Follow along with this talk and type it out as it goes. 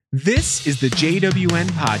This is the JWN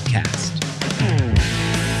Podcast.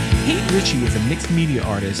 Kate Ritchie is a mixed media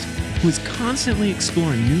artist who is constantly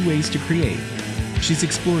exploring new ways to create. She's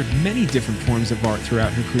explored many different forms of art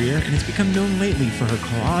throughout her career and has become known lately for her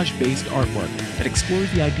collage-based artwork that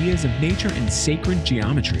explores the ideas of nature and sacred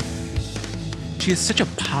geometry. She has such a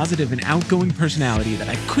positive and outgoing personality that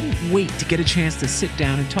I couldn't wait to get a chance to sit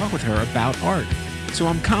down and talk with her about art. So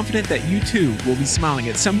I'm confident that you too will be smiling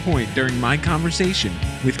at some point during my conversation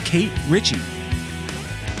with Kate Ritchie.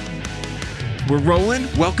 We're rolling.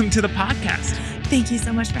 Welcome to the podcast. Thank you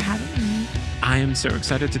so much for having me. I am so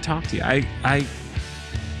excited to talk to you. I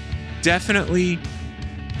definitely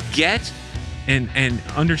get and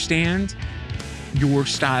understand your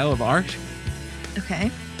style of art. Okay.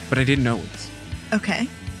 But I didn't know it. Okay.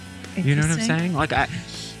 You know what I'm saying? Like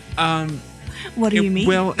what do you mean?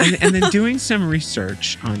 Well, and then doing some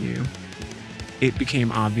research on you, it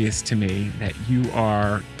became obvious to me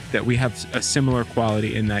that we have a similar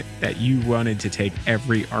quality in that you wanted to take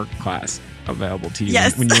every art class available to you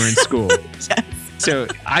when you were in school. Yes. So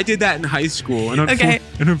I did that in high school. And, and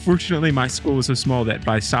unfortunately, my school was so small that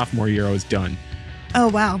by sophomore year, I was done. Oh,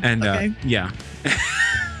 wow. And yeah.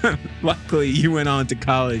 Luckily, you went on to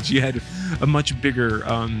college. You had a much bigger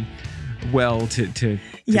well to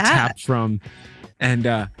tap from.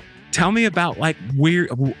 And tell me about let's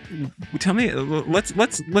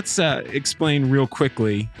explain real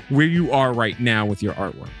quickly where you are right now with your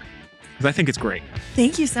artwork, because I think it's great.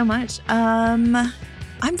 Thank you so much.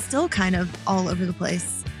 I'm still kind of all over the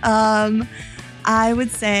place. I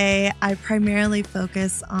would say I primarily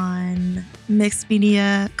focus on mixed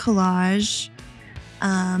media collage,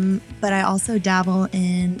 but I also dabble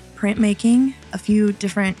in printmaking, a few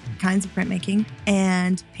different kinds of printmaking,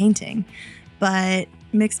 and painting. But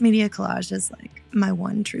mixed media collage is like my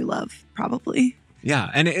one true love, probably.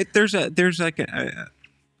 Yeah, and there's an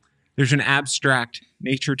abstract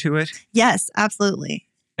nature to it. Yes, absolutely.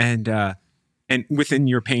 And within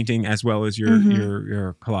your painting as well as your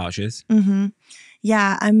collages. Mm-hmm.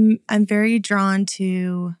 Yeah, I'm very drawn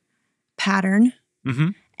to pattern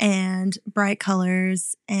and bright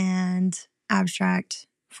colors and abstract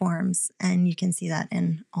forms, and you can see that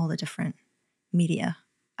in all the different media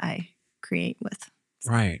I create with.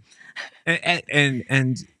 So. Right.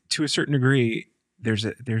 And to a certain degree, there's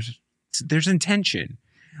intention.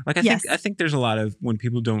 Like I think there's a lot of when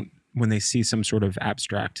they see some sort of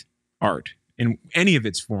abstract art in any of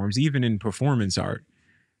its forms, even in performance art,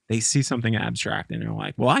 they see something abstract and they're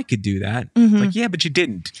like, well, I could do that. Mm-hmm. It's like, yeah, but you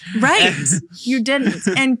didn't. Right. You didn't.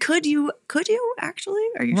 And could you actually?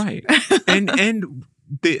 Are you right. Sure? and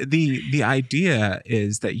the idea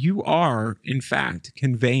is that you are in fact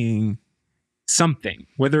conveying something,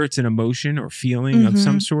 whether it's an emotion or feeling of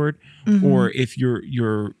some sort, or if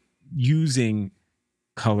you're using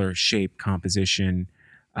color, shape, composition,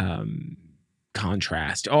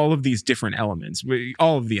 contrast, all of these different elements,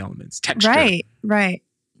 texture, right,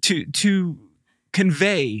 to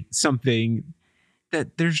convey something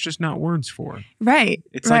that there's just not words for. Right.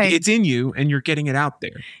 It's like it's in you and you're getting it out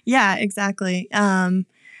there. Yeah, exactly.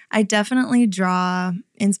 I definitely draw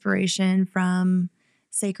inspiration from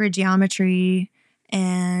sacred geometry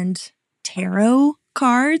and tarot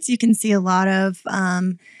cards. You can see a lot of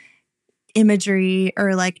imagery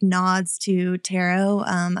or like nods to tarot.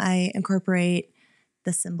 I incorporate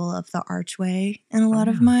the symbol of the archway in a lot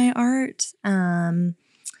of my art.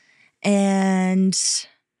 And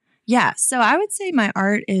yeah, so I would say my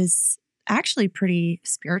art is actually pretty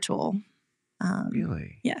spiritual.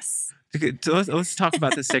 Really? Yes. Okay, so let's talk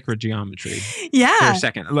about the sacred geometry for Yeah. a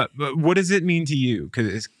second. Look, what does it mean to you?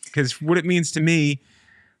 Because what it means to me,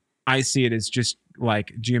 I see it as just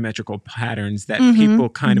like geometrical patterns that people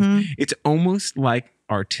kind of, it's almost like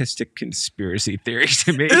artistic conspiracy theory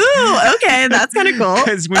to me. Ooh, okay. That's kind of cool.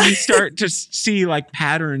 Because when you start to see like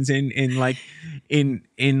patterns in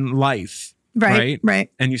life, right?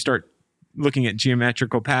 And you start looking at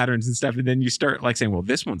geometrical patterns and stuff, and then you start like saying, well,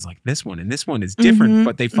 this one's like this one, and this one is different,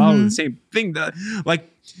 but they follow the same thing.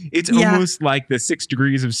 It's almost like the 6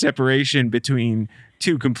 degrees of separation between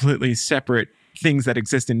two completely separate things that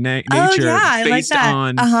exist in nature based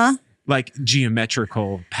on like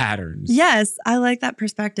geometrical patterns. Yes, I like that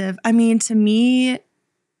perspective. I mean, to me,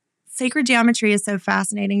 sacred geometry is so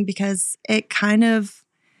fascinating because it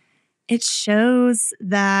shows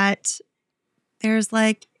that there's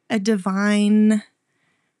like a divine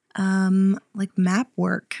like map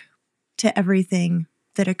work to everything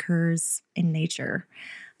that occurs in nature.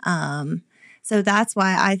 So that's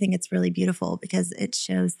why I think it's really beautiful, because it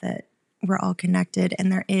shows that we're all connected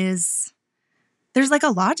and there's like a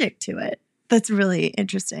logic to it that's really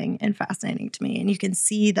interesting and fascinating to me. And you can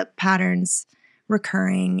see the patterns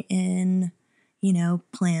recurring in,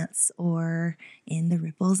 plants or in the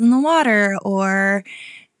ripples in the water or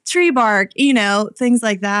tree bark, things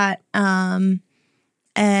like that. And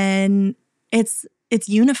it's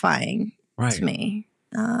unifying to me.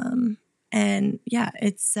 And yeah,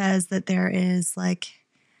 it says that there is like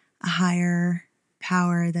a higher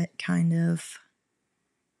power that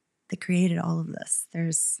created all of this.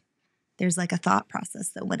 There's like a thought process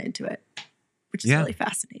that went into it, which is really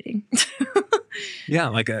fascinating. Yeah,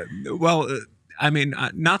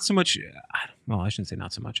 not so much. Well, I shouldn't say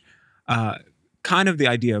not so much. Kind of the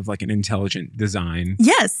idea of like an intelligent design.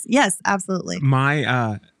 Yes, absolutely.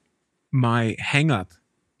 My hang up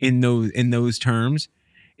in those terms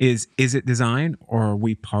is it design or are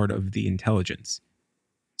we part of the intelligence?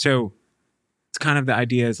 So it's kind of the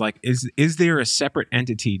idea is like, is there a separate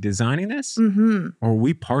entity designing this? Mm-hmm. Or are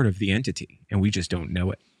we part of the entity and we just don't know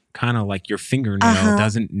it? Kind of like your fingernail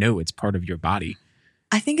doesn't know it's part of your body.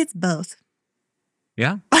 I think it's both.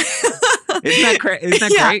 Yeah. Isn't that great?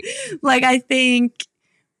 Like, I think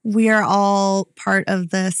we are all part of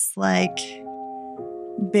this like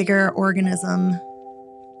bigger organism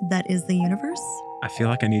that is the universe. I feel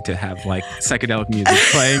like I need to have like psychedelic music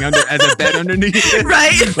playing as a bed underneath it.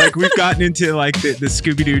 Right. Like we've gotten into like the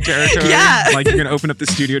Scooby-Doo territory. Yeah. Like you're going to open up the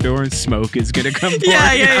studio door and smoke is going to come forth.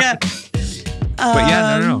 Yeah. But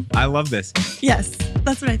yeah, no. I love this. Yes,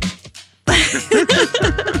 that's what I think.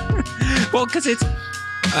 Well, because it's...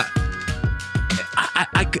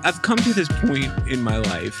 I've come to this point in my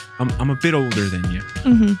life. I'm a bit older than you.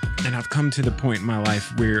 Mm-hmm. And I've come to the point in my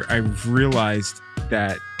life where I've realized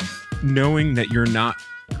that knowing that you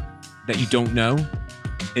don't know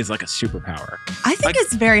is like a superpower. I think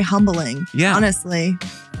it's very humbling. Yeah. Honestly.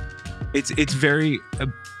 It's very,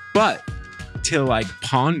 but to like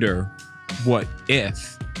ponder what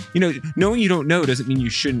if, knowing you don't know doesn't mean you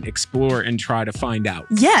shouldn't explore and try to find out.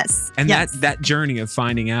 Yes. And that journey of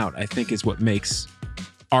finding out, I think, is what makes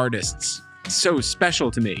artists so special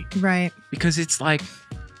to me. Right. Because it's like,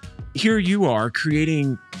 here you are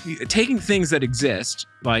taking things that exist,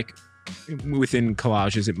 like within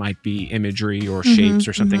collages, it might be imagery or shapes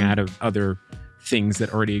or something out of other things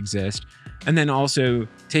that already exist. And then also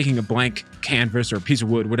taking a blank canvas or a piece of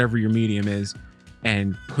wood, whatever your medium is,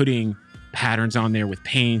 and putting patterns on there with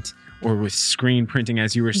paint or with screen printing,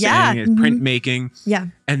 as you were saying, and printmaking. Yeah.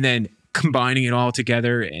 And then combining it all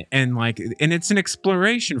together and it's an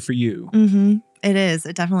exploration for you. Mm-hmm. It is.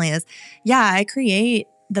 It definitely is. Yeah. I create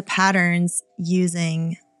the patterns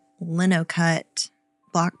using lino-cut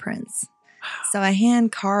block prints. So I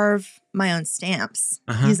hand carve my own stamps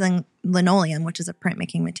using linoleum, which is a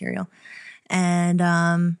printmaking material. And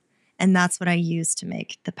that's what I use to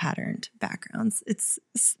make the patterned backgrounds.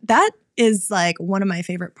 That is like one of my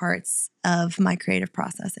favorite parts of my creative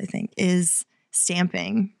process, I think, is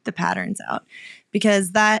stamping the patterns out,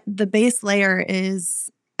 because the base layer is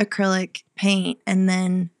acrylic paint, and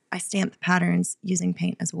then I stamp the patterns using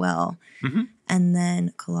paint as well, and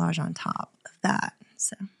then collage on top of that.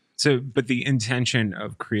 So, but the intention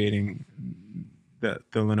of creating the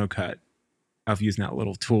lino cut, of using that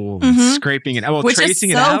little tool, and scraping it, which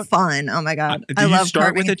tracing is it out. So fun! Oh my god, I love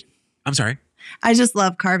carving. I'm sorry. I just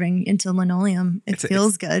love carving into linoleum. It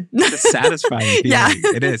feels good. It's a satisfying feeling. Yeah.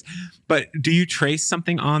 It is. But do you trace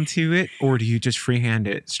something onto it, or do you just freehand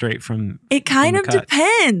it straight from? It kind of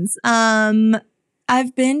depends.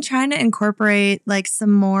 I've been trying to incorporate like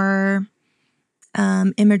some more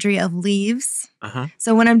imagery of leaves.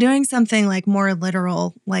 So when I'm doing something like more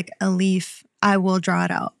literal, like a leaf, I will draw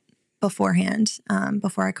it out beforehand,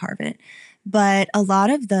 before I carve it. But a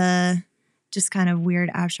lot of the just kind of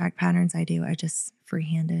weird abstract patterns I just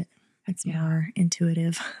freehand it. It's more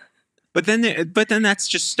intuitive. But then that's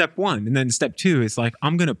just step one. And then step two is like,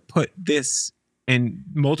 I'm going to put this and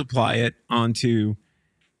multiply it onto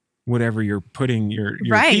whatever you're putting your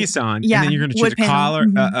piece on. Yeah. And then you're going to choose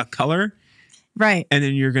a color. Right. And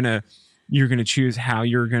then you're going to choose how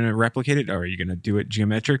you're going to replicate it. Or are you going to do it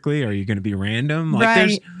geometrically? Or are you going to be random?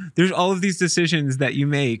 Like there's all of these decisions that you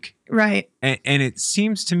make. Right. And it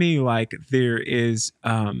seems to me like there is,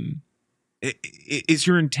 is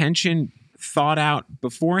your intention thought out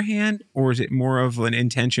beforehand, or is it more of an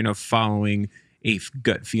intention of following a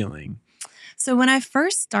gut feeling? So when I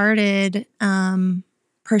first started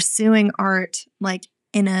pursuing art, like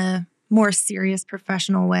in a more serious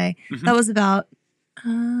professional way, that was about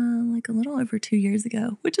like a little over 2 years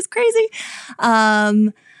ago, which is crazy. I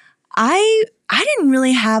didn't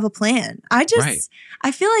really have a plan. I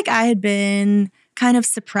feel like I had been kind of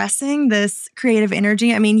suppressing this creative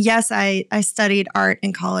energy. I mean, yes, I studied art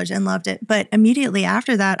in college and loved it, but immediately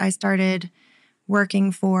after that, I started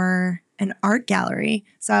working for an art gallery.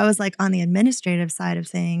 So I was like on the administrative side of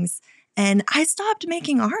things, and I stopped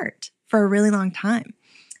making art for a really long time.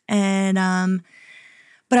 And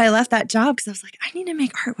but I left that job because I was like, I need to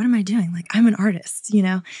make art. What am I doing? Like, I'm an artist, you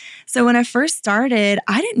know? So when I first started,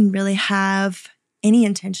 I didn't really have any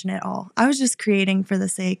intention at all. I was just creating for the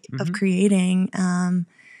sake of creating,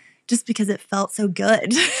 just because it felt so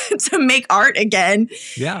good to make art again.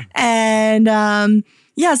 Yeah. And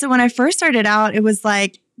so when I first started out, it was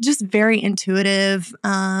like just very intuitive.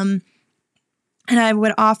 And I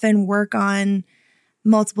would often work on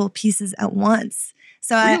multiple pieces at once.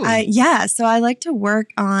 So Really? so I like to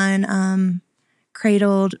work on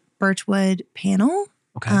cradled birchwood panel.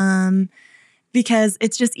 Okay. Because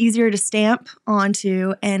it's just easier to stamp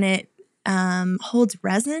onto, and it holds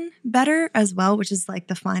resin better as well, which is like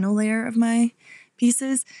the final layer of my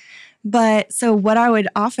pieces. But so what I would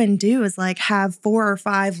often do is like have 4 or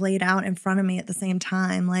 5 laid out in front of me at the same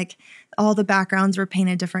time. Like all the backgrounds were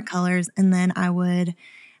painted different colors, and then I would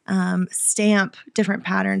stamp different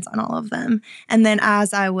patterns on all of them. And then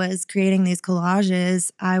as I was creating these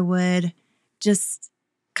collages, I would just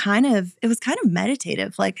it was kind of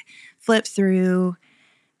meditative, like flip through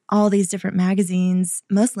all these different magazines,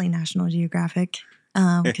 mostly National Geographic,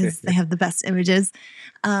 because they have the best images,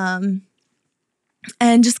 and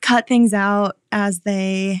just cut things out as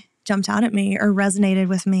they jumped out at me or resonated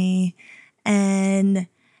with me. And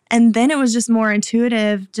then it was just more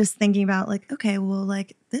intuitive, just thinking about like, okay, well,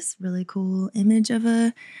 like this really cool image of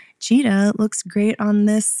a cheetah looks great on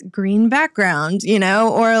this green background, you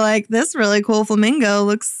know, or like this really cool flamingo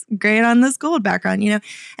looks great on this gold background, you know.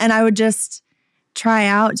 And I would just try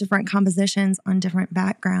out different compositions on different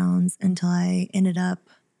backgrounds until I ended up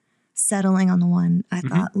settling on the one I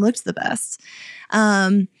thought looked the best.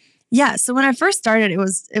 So when I first started, it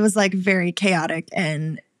was like very chaotic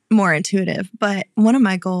and more intuitive. But one of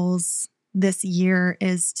my goals this year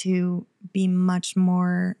is to be much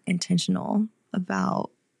more intentional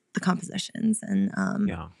about the compositions and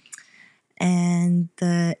and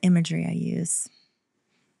the imagery I use.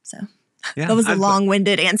 So that was a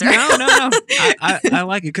long-winded answer. No. I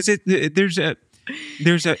like it because it is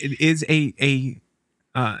a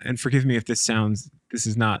and forgive me if this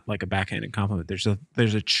is not like a backhanded compliment.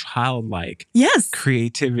 There's a childlike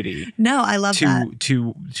creativity. No, I love that.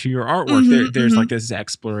 To your artwork. There's like this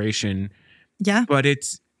exploration. Yeah. But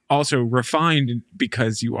it's also refined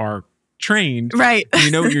because you are trained. Right.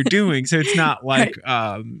 You know what you're doing. So it's not like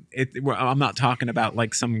I'm not talking about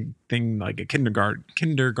like something like a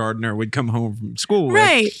kindergartner would come home from school.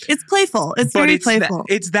 Right. It's playful. It's very playful.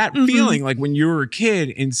 It's that feeling like when you were a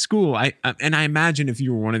kid in school. I imagine if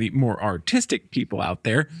you were one of the more artistic people out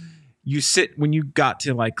there, when you got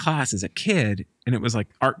to like class as a kid and it was like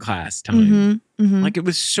art class time. Like it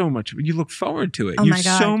was so much, you look forward to it. Oh my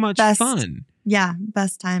God. So much fun. Yeah.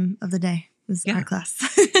 Best time of the day was art class.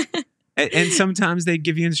 And sometimes they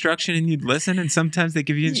give you instruction and you'd listen, and sometimes they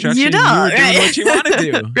give you instruction and you were doing what you want to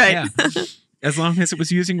do. Right. Yeah. As long as it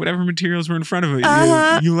was using whatever materials were in front of it,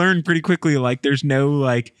 you learn pretty quickly. Like there's no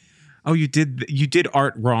like, oh, you did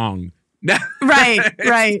art wrong. Right.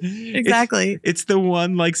 Exactly. It's the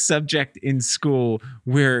one like subject in school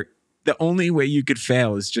where the only way you could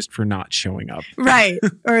fail is just for not showing up. Right.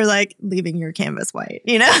 Or like leaving your canvas white,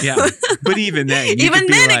 you know? Yeah. But even then,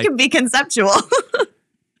 it can be conceptual.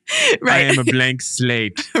 Right. I am a blank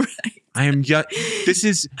slate. Right. I am this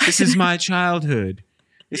is my childhood.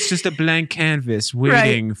 It's just a blank canvas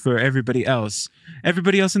waiting for everybody else.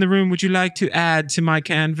 Everybody else in the room, would you like to add to my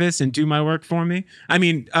canvas and do my work for me? I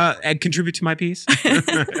mean, contribute to my piece.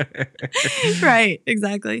 Right,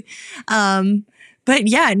 exactly. But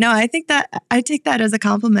yeah, no, I think that I take that as a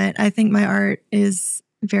compliment. I think my art is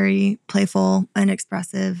very playful and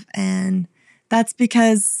expressive, and that's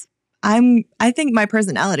because I think my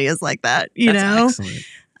personality is like that, you know? Excellent.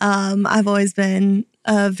 I've always been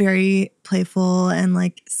a very playful and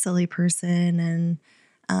like silly person. And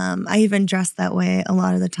I even dress that way a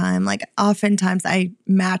lot of the time. Like oftentimes I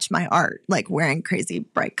match my art, like wearing crazy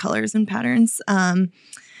bright colors and patterns.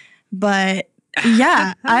 But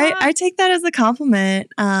yeah, I take that as a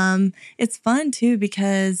compliment. It's fun too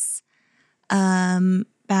because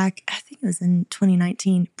back, I think it was in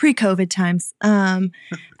 2019, pre-COVID times.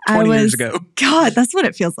 20 years ago. God, that's what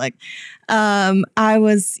it feels like. I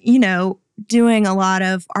was, doing a lot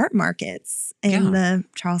of art markets in the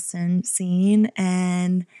Charleston scene,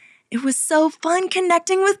 and it was so fun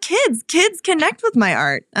connecting with kids. Kids connect with my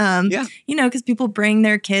art. Because people bring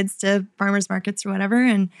their kids to farmers markets or whatever,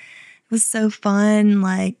 and it was so fun,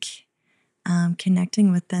 like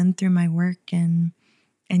connecting with them through my work and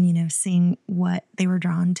seeing what they were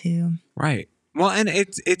drawn to. Right. Well, and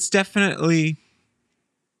it's definitely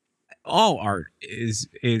all art is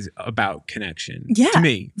about connection. Yeah. To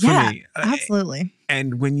me. For me. Absolutely.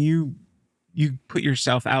 And when you put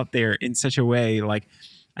yourself out there in such a way, like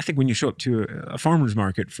I think when you show up to a farmer's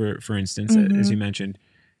market, for instance, as you mentioned,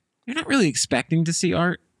 you're not really expecting to see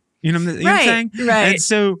art. You know what I'm saying? Right. And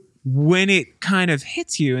so when it kind of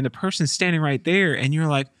hits you and the person's standing right there and you're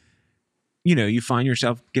like, you find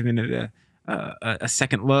yourself giving it a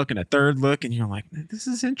second look and a third look and you're like, this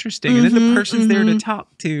is interesting. And then the person's there to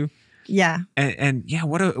talk to. Yeah. And yeah,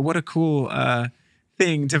 what a cool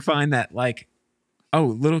thing to find that, like, oh,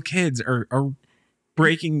 little kids are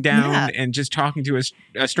breaking down and just talking to a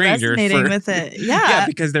stranger. Resonating with it. Yeah. Yeah,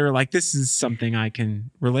 because they're like, this is something I can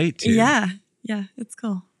relate to. Yeah. Yeah. It's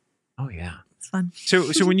cool. Oh, yeah. It's fun.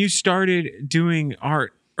 So when you started doing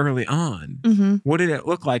art early on, what did it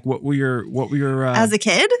look like? What were your as a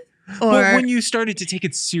kid? Or when you started to take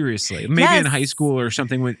it seriously, maybe in high school or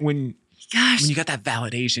something, when you got that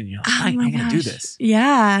validation, you're like, I want to do this.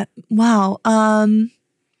 Yeah. Wow.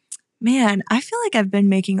 Man, I feel like I've been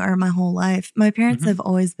making art my whole life. My parents have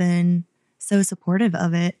always been so supportive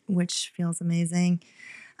of it, which feels amazing.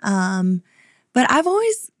 But I've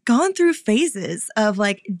always gone through phases of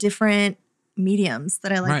like different mediums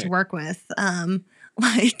that I like to work with.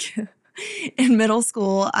 Like in middle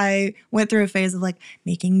school, I went through a phase of like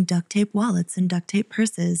making duct tape wallets and duct tape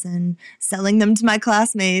purses and selling them to my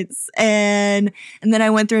classmates. And then I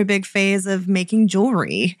went through a big phase of making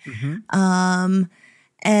jewelry.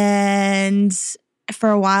 And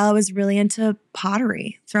for a while, I was really into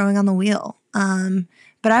pottery, throwing on the wheel.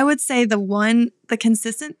 But I would say the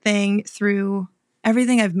consistent thing through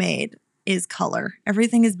everything I've made is color.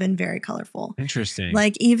 Everything has been very colorful. Interesting.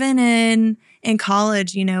 Like even in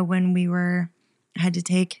college, when I had to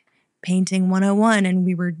take painting 101 and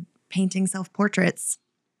we were painting self-portraits.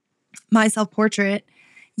 My self-portrait,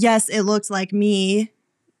 yes, it looked like me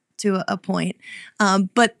to a point.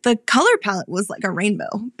 But the color palette was like a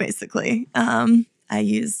rainbow, basically. I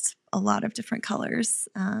used a lot of different colors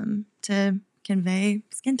to convey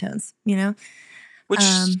skin tones, Which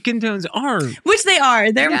skin tones are. Which they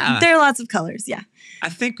are. There are lots of colors, yeah. I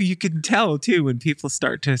think you can tell, too, when people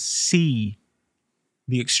start to see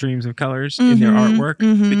the extremes of colors in their artwork,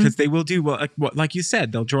 because they will do, like you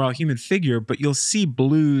said, they'll draw a human figure, but you'll see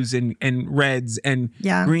blues and reds and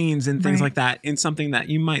greens and things like that in something that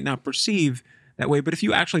you might not perceive that way. But if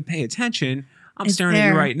you actually pay attention, I'm staring at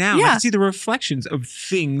you right now. I can see the reflections of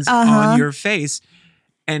things on your face.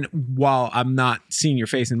 And while I'm not seeing your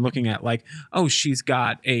face and looking at like, oh, she's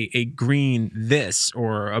got a green this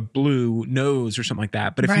or a blue nose or something like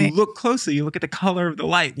that. But if you look closely, you look at the color of the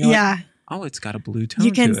light. And you're like, oh, it's got a blue tone.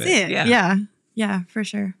 You can see it. Yeah, for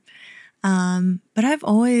sure. But I've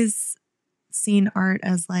always seen art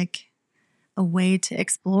as like a way to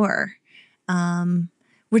explore,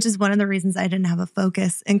 which is one of the reasons I didn't have a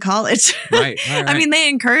focus in college. Right. I mean, they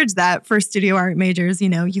encourage that for studio art majors.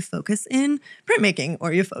 You focus in printmaking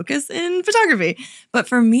or you focus in photography. But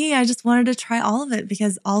for me, I just wanted to try all of it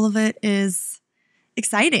because all of it is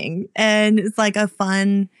exciting and it's like a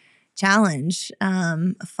fun challenge,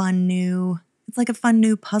 it's like a fun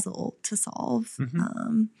new puzzle to solve.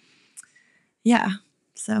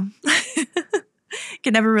 So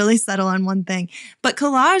can never really settle on one thing. But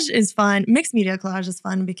collage is fun. Mixed media collage is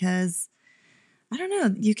fun because I don't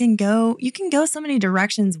know, you can go so many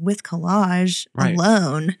directions with collage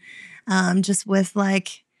alone. Just with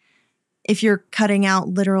like if you're cutting out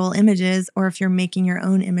literal images or if you're making your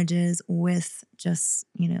own images with just,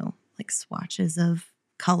 like swatches of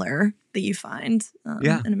color that you find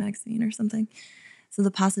in a magazine or something. So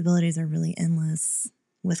the possibilities are really endless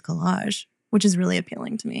with collage, which is really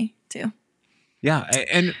appealing to me too. Yeah,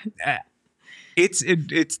 and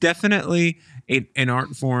it's definitely an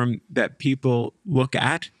art form that people look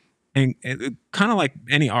at and kind of like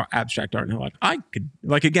any abstract art, and they're like, I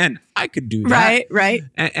could do that. Right.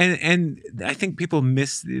 And I think people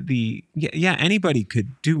miss anybody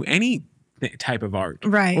could do any type of art,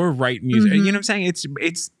 right? Or write music. You know what I'm saying?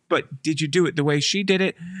 It's. But did you do it the way she did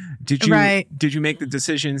it? Did you make the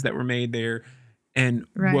decisions that were made there? And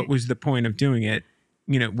what was the point of doing it?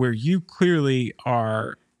 Where you clearly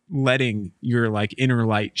are letting your like inner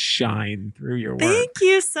light shine through your work. Thank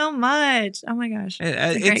you so much. Oh my gosh,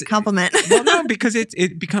 it's a great compliment. Well, no, because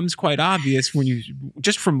it becomes quite obvious when you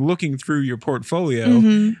just from looking through your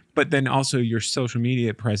portfolio, but then also your social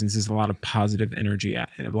media presence is a lot of positive energy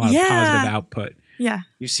and a lot of positive output. Yeah,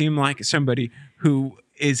 you seem like somebody who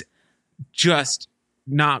is just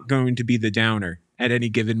not going to be the downer at any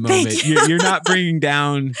given moment. You're not bringing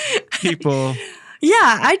down people.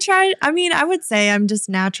 Yeah, I try. I mean, I would say I'm just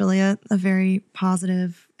naturally a very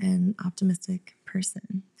positive and optimistic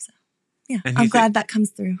person. So, yeah, I'm glad that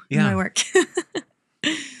comes through in my work.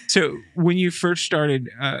 So, when you first started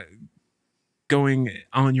going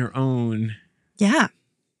on your own,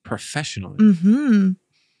 professionally,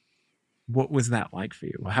 what was that like for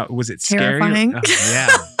you? How was it? Terrifying. Scary?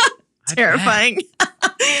 Yeah, terrifying.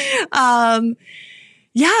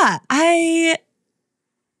 Yeah,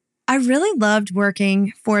 I really loved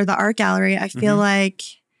working for the art gallery. I feel like,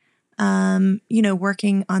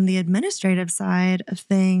 working on the administrative side of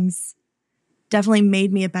things definitely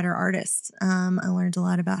made me a better artist. I learned a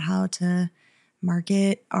lot about how to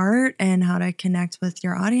market art and how to connect with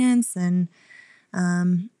your audience and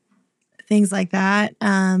things like that.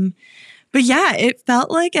 But yeah, it felt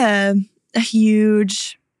like a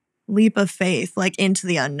huge leap of faith, like into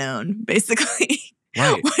the unknown, basically.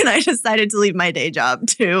 Right. When I decided to leave my day job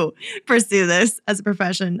to pursue this as a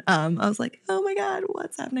profession, I was like, oh my God,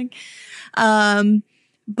 what's happening?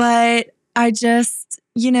 But I just,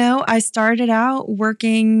 I started out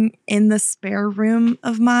working in the spare room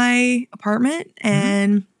of my apartment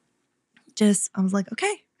and I was like,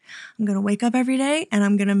 okay, I'm going to wake up every day and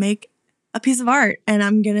I'm going to make a piece of art and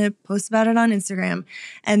I'm going to post about it on Instagram.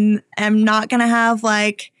 And I'm not going to have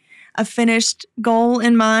like a finished goal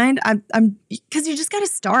in mind. I'm because you just got to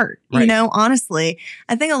start, honestly.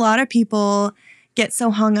 I think a lot of people get so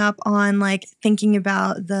hung up on like thinking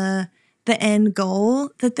about the end goal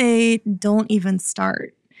that they don't even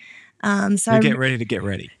start. So get ready to get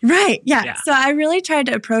ready. Right. Yeah. So I really tried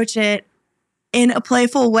to approach it in a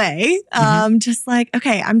playful way. Just like,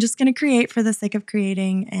 okay, I'm just going to create for the sake of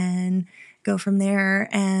creating and go from there.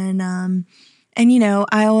 And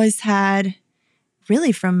I always had,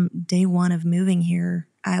 really from day one of moving here,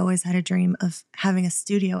 I always had a dream of having a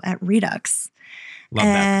studio at Redux. Love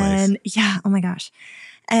that place. Yeah, oh my gosh.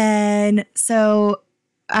 And so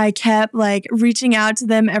I kept like reaching out to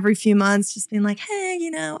them every few months, just being like,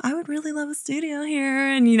 hey, I would really love a studio here.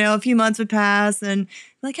 And, a few months would pass and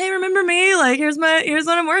like, hey, remember me? Like, here's what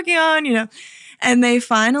I'm working on, And they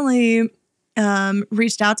finally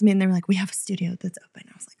reached out to me and they were like, we have a studio that's open.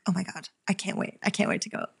 I was like, oh my God, I can't wait. I can't wait to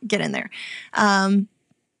go get in there. And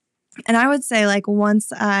I would say like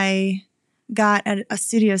once I got a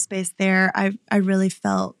studio space there, I really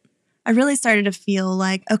started to feel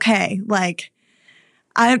like, okay, like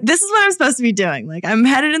this is what I'm supposed to be doing. Like I'm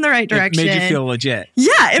headed in the right direction. It made you feel legit.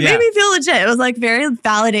 Yeah, it made me feel legit. It was like very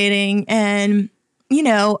validating. And,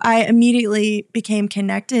 I immediately became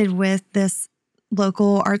connected with this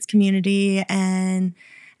local arts community and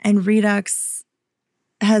Redux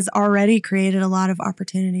has already created a lot of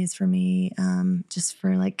opportunities for me, just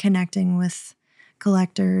for like connecting with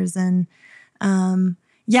collectors and,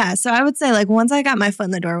 so I would say like once I got my foot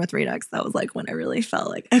in the door with Redux, that was like when I really felt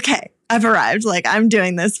like, okay, I've arrived. Like I'm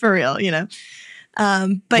doing this for real, Let's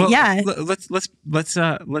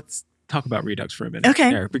talk about Redux for a minute.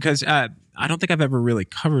 Okay. There, because I don't think I've ever really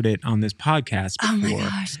covered it on this podcast before. Oh my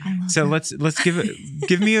gosh, I love so it. let's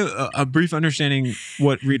give me a brief understanding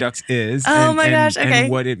what Redux is. Oh my gosh, okay.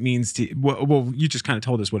 And what it means to. Well, you just kind of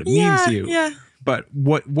told us what it means to you. Yeah. But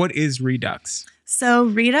what is Redux? So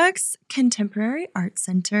Redux Contemporary Art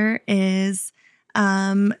Center is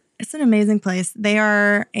it's an amazing place. They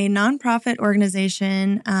are a nonprofit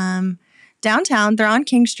organization downtown. They're on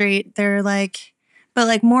King Street. They're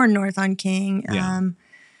but more north on King. Yeah.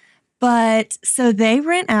 But so they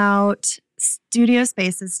rent out studio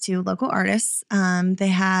spaces to local artists. They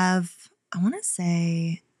have, I want to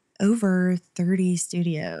say, over 30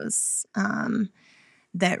 studios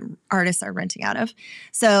that artists are renting out of.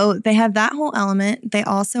 So they have that whole element. They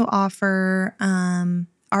also offer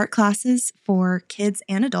art classes for kids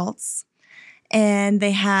and adults. And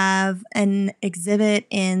they have an exhibit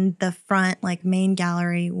in the front, main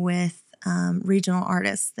gallery with regional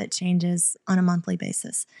artists that changes on a monthly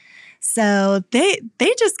basis. So they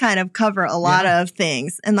just kind of cover a lot of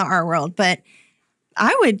things in the art world. But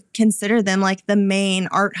I would consider them the main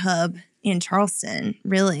art hub in Charleston,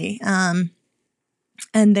 really.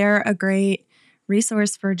 And they're a great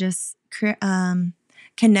resource for just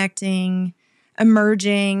connecting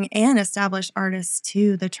emerging and established artists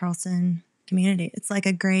to the Charleston community. It's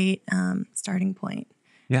a great starting point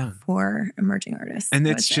for emerging artists. And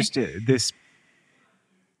it's just this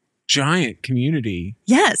giant community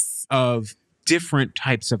of different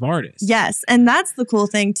types of artists. Yes. And that's the cool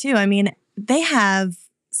thing, too. I mean, they have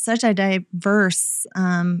such a diverse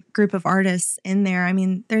group of artists in there. I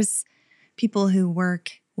mean, there's people who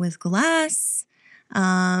work with glass.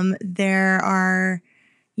 There are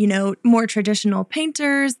more traditional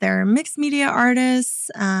painters. There are mixed media artists.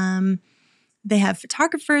 They have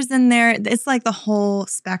photographers in there. It's like the whole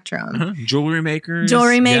spectrum. Jewelry makers.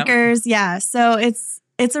 Yep. Yeah. So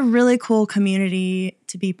it's a really cool community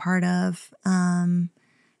to be part of.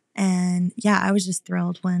 And yeah, I was just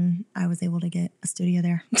thrilled when I was able to get a studio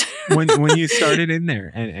there. when you started in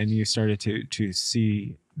there and you started to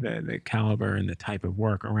see the caliber and the type of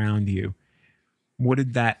work around you, what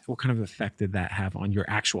kind of effect did that have on your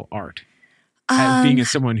actual art? Being as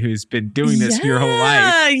someone who's been doing this your whole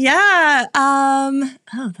life. Yeah.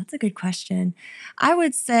 Oh, that's a good question. I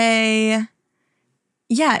would say,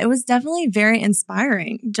 yeah, it was definitely very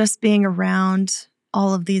inspiring just being around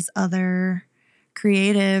all of these other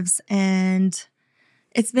creatives. And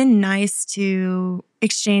it's been nice to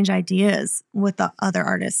exchange ideas with the other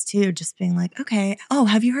artists too. Just being like, okay, oh,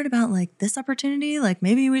 have you heard about like this opportunity? Like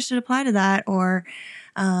maybe we should apply to that. Or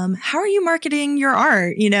how are you marketing your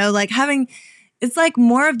art? Like it's like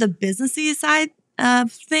more of the businessy side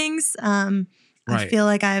of things. Right. I feel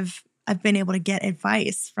like I've been able to get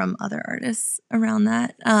advice from other artists around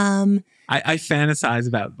that. I fantasize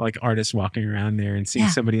about like artists walking around there and seeing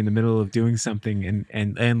somebody in the middle of doing something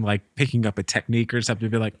and like picking up a technique or something to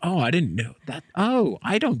be like, oh, I didn't know that. Oh,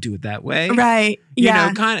 I don't do it that way. Right.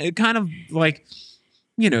 Kind of like,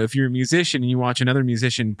 if you're a musician and you watch another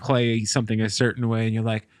musician play something a certain way and you're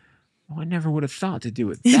like, oh, I never would have thought to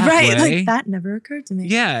do it that way. Right. Like that never occurred to me.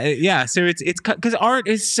 Yeah. Yeah. So it's because art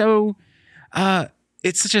is so,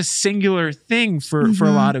 it's such a singular thing for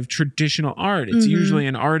a lot of traditional art. It's usually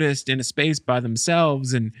an artist in a space by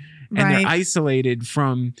themselves and they're isolated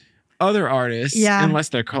from other artists unless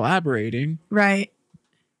they're collaborating. Right.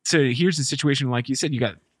 So here's the situation, like you said, you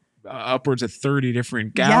got upwards of 30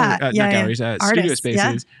 different studio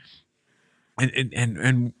spaces. Yeah.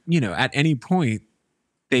 And at any point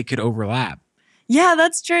they could overlap. Yeah,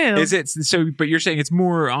 that's true. Is it so? But you're saying it's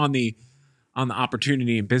more on the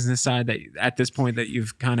opportunity and business side that at this point that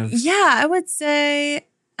you've kind of... Yeah, I would say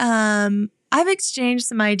I've exchanged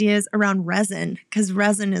some ideas around resin because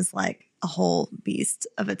resin is like a whole beast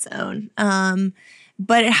of its own.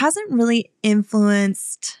 But it hasn't really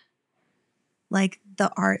influenced like the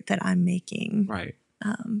art that I'm making. Right.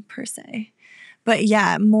 Per se. But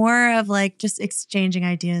yeah, more of like just exchanging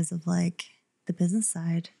ideas of like the business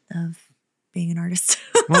side of being an artist.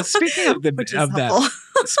 Well, speaking of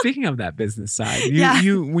speaking of that business side,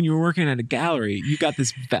 you when you were working at a gallery, you got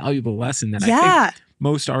this valuable lesson that I think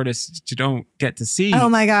most artists don't get to see. Oh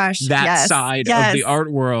my gosh. That side of the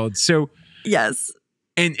art world. So yes.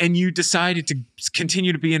 And you decided to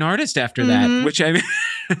continue to be an artist after that, which I mean,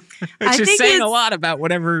 which is saying a lot about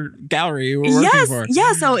whatever gallery you were working for.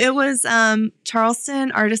 Yeah, so it was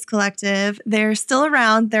Charleston Artist Collective. They're still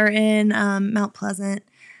around. They're in Mount Pleasant.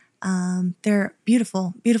 They're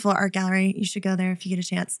beautiful, beautiful art gallery. You should go there if you get a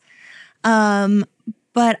chance.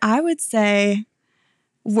 But I would say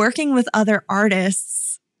working with other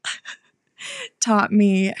artists taught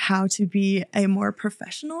me how to be a more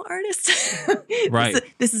professional artist. Right.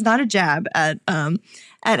 This is not a jab at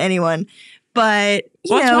anyone, but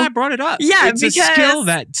that's why I brought it up. Yeah, it's a skill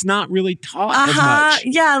that's not really taught as much.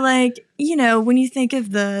 Yeah, like when you think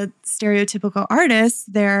of the stereotypical artists,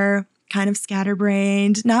 they're kind of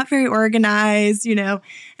scatterbrained, not very organized, and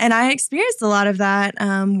I experienced a lot of that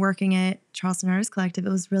working at Charleston Artist Collective. It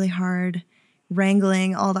was really hard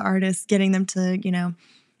wrangling all the artists, getting them to,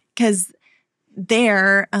 because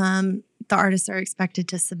there, the artists are expected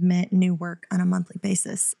to submit new work on a monthly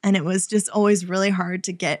basis. And it was just always really hard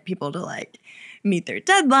to get people to like meet their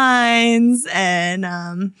deadlines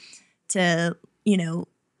and to,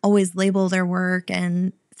 always label their work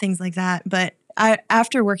and things like that. But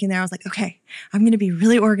after working there, I was like, okay, I'm going to be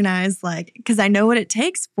really organized, like, because I know what it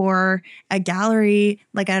takes for a gallery,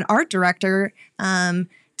 like an art director,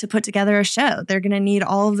 to put together a show. They're going to need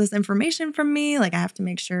all of this information from me. Like I have to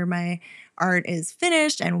make sure my art is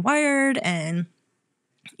finished and wired and,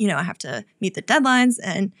 I have to meet the deadlines.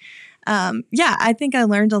 And I think I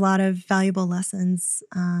learned a lot of valuable lessons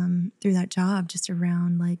through that job just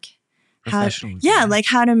around like how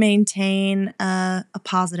to maintain a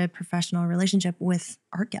positive professional relationship with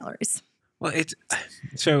art galleries. Well, it's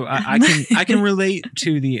so I can relate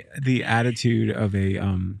to the attitude of a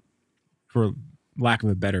for lack of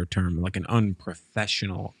a better term, like an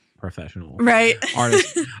unprofessional right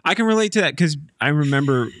artist. I can relate to that because I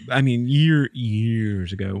remember,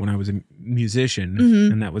 years ago when I was a musician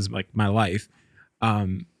and that was like my life,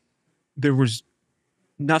 there was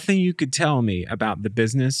nothing you could tell me about the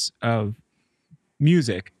business of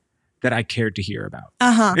music that I cared to hear about.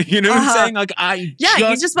 Uh-huh. You know what I'm saying? Like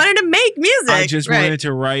you just wanted to make music. I just wanted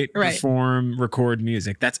to write, Right. perform, record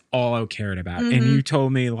music. That's all I cared about. Mm-hmm. And you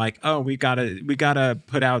told me like, oh, we gotta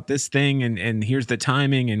put out this thing, and here's the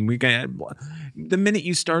timing, and the minute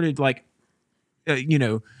you started like,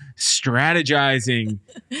 strategizing,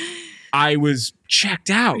 I was checked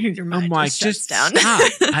out. Your mind I'm like, just just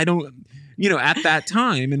stop. I don't. At that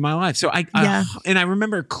time in my life. So I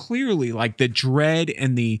remember clearly like the dread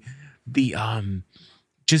and the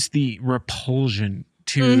just the repulsion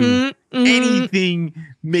to anything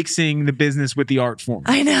mixing the business with the art form.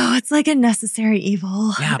 I know, it's like a necessary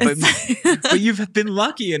evil. Yeah, but you've been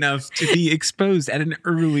lucky enough to be exposed at an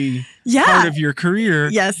early part of your career.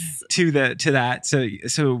 Yes. To that.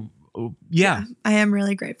 So yeah. I am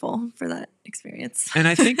really grateful for that experience. And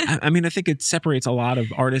I think it separates a lot of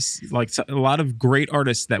artists, like a lot of great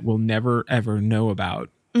artists that will never ever know about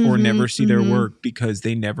or never see their work because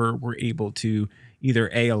they never were able to either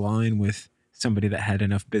align with somebody that had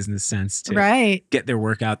enough business sense to get their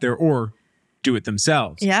work out there or do it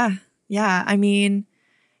themselves. Yeah. Yeah. I mean,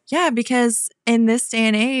 yeah, because in this day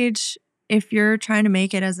and age, if you're trying to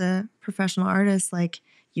make it as a professional artist, like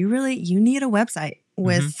you need a website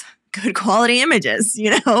with good quality images.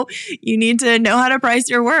 You need to know how to price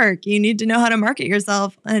your work. You need to know how to market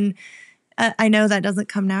yourself. And I know that doesn't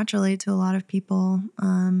come naturally to a lot of people.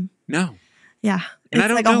 No. Yeah.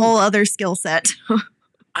 It's like a whole other skill set.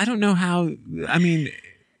 I don't know how, I mean,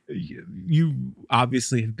 you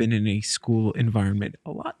obviously have been in a school environment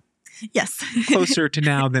a lot closer to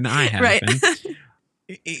now than I have been.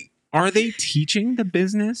 Are they teaching the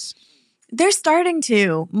business? They're starting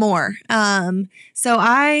to more. So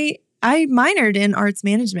I minored in arts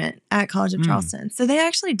management at College of Charleston. So they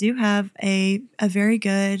actually do have a very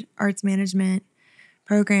good arts management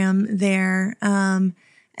program there. And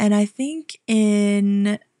I think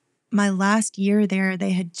in my last year there,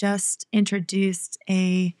 they had just introduced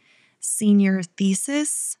a senior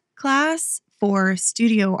thesis class for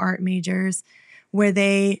studio art majors where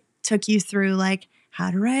they took you through like how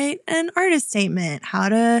to write an artist statement, how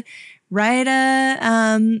to write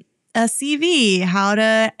a CV, how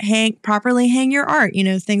to properly hang your art,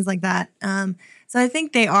 things like that. So I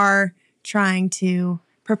think they are trying to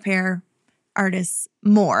prepare artists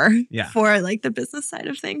more for like the business side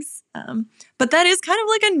of things. But that is kind of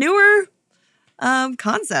like a newer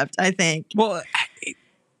concept, I think. Well,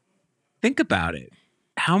 think about it.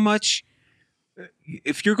 How much,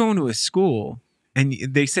 if you're going to a school and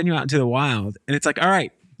they send you out into the wild and it's like, all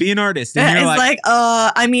right, be an artist. And you're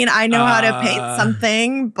I know how to paint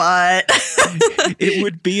something, but it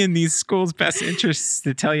would be in these schools' best interests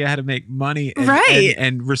to tell you how to make money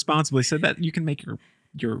and responsibly so that you can make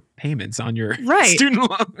your payments on your student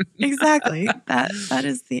loan. Exactly. That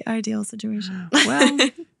is the ideal situation. Well,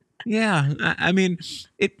 yeah. I mean,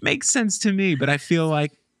 it makes sense to me, but I feel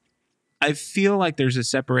like there's a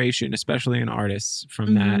separation, especially in artists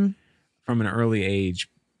from that, from an early age.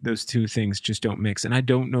 Those two things just don't mix. And I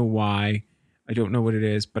don't know why. I don't know what it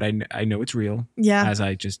is, but I know it's real. Yeah. As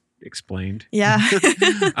I just explained. Yeah.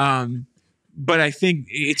 But I think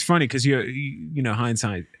it's funny because you know,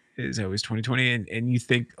 hindsight is always 20/20, and you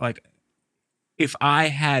think like, if I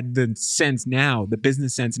had the sense now, the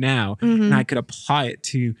business sense now, and I could apply it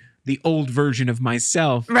to the old version of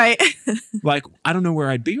myself, right? Like, I don't know where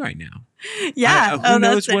I'd be right now. Yeah. Who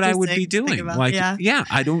knows what I would be doing? Like,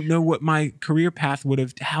 I don't know what my career path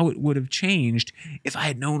how it would have changed if I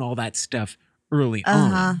had known all that stuff early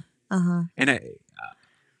on. And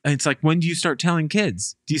it's like, when do you start telling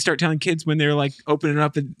kids? Do you start telling kids when they're like opening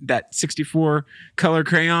up that 64 color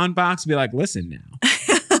crayon box and be like, listen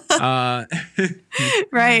now.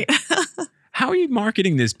 Right. How are you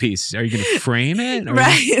marketing this piece? Are you going to frame it? Or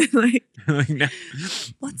right. like, no.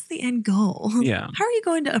 What's the end goal? Yeah. How are you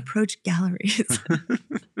going to approach galleries?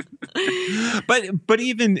 But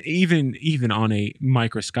even on a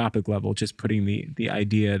microscopic level, just putting the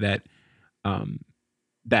idea that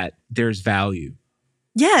that there's value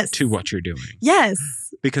to what you're doing. Yes.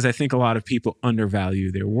 Because I think a lot of people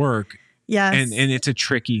undervalue their work. Yes. And it's a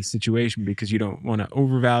tricky situation because you don't want to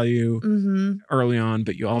overvalue early on,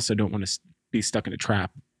 but you also don't want to be stuck in a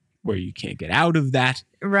trap where you can't get out of that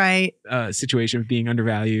situation of being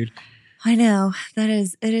undervalued. I know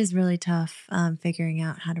it is really tough figuring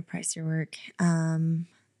out how to price your work.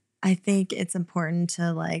 I think it's important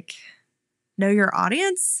to like know your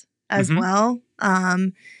audience as well,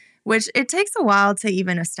 which it takes a while to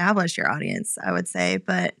even establish your audience, I would say.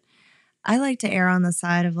 But I like to err on the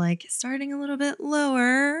side of like starting a little bit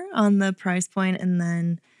lower on the price point and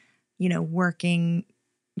then, working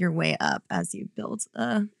your way up as you build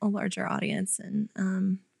a larger audience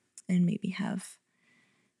and and maybe have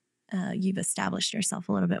you've established yourself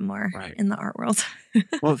a little bit more Right. in the art world.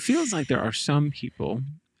 Well, it feels like there are some people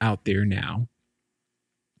out there now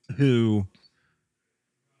who,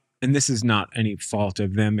 and this is not any fault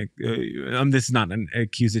of them, this is not an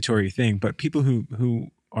accusatory thing, but people who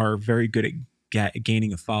are very good at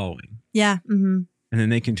gaining a following. Yeah. Mm-hmm. And then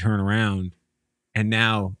they can turn around and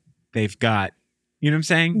now they've got, you know what I'm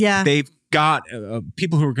saying? Yeah. They've got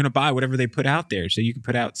people who are going to buy whatever they put out there. So you can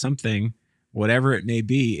put out something, whatever it may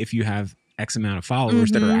be, if you have X amount of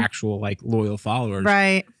followers that are actual like loyal followers.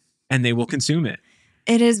 Right. And they will consume it.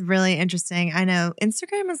 It is really interesting. I know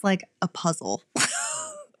Instagram is like a puzzle.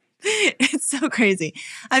 It's so crazy.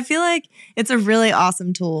 I feel like it's a really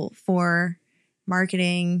awesome tool for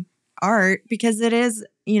marketing art because it is,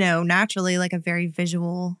 naturally like a very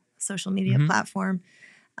visual social media platform.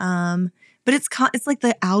 But it's like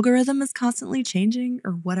the algorithm is constantly changing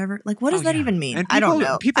or whatever. Like, what does that even mean? And I don't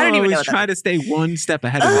know. People I don't even always know try to stay one step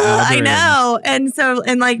ahead of the algorithm. I know.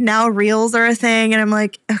 And like now reels are a thing. And I'm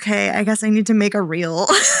like, okay, I guess I need to make a reel.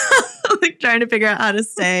 Like trying to figure out how to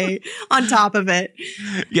stay on top of it.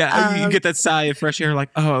 Yeah, you get that sigh of fresh air like,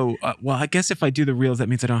 well, I guess if I do the reels, that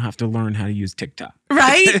means I don't have to learn how to use TikTok.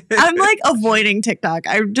 Right? I'm like avoiding TikTok.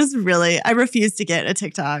 I refuse to get a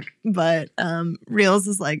TikTok, but reels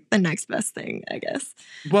is like the next best thing, I guess.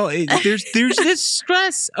 Well, there's this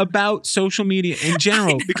stress about social media in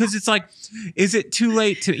general because it's like, is it too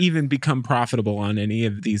late to even become profitable on any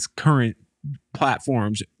of these current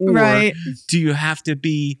platforms? Or do you have to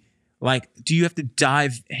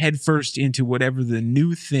dive headfirst into whatever the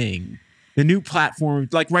new platform,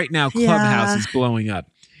 like right now, Clubhouse is blowing up.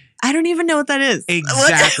 I don't even know what that is.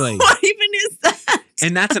 Exactly. What even is that?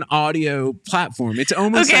 And that's an audio platform. It's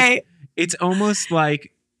almost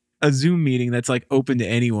like a Zoom meeting that's like open to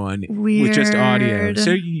anyone with just audio.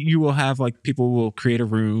 So you will have like people will create a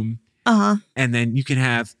room, and then you can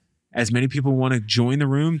have as many people want to join the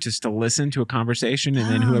room just to listen to a conversation,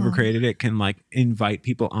 and then whoever created it can like invite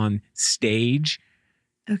people on stage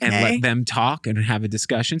and let them talk and have a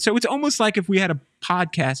discussion. So it's almost like if we had a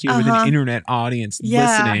podcast here with an internet audience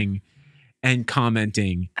listening and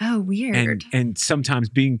commenting. Oh, weird. And sometimes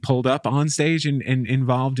being pulled up on stage and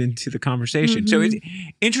involved into the conversation. So it's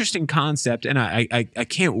interesting concept. And I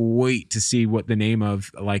can't wait to see what the name of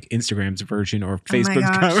like Instagram's version or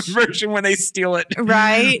Facebook's version when they steal it.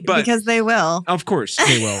 Right. But, because they will. Of course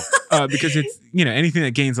they will. Because it's, anything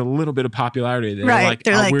that gains a little bit of popularity, they're like,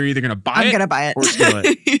 we're either going to buy I'm going to buy it or steal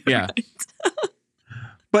it. Yeah.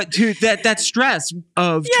 But dude, that stress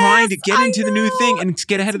of trying to get into the new thing and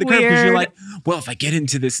get ahead of the curve, because you're like, well, if I get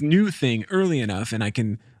into this new thing early enough and I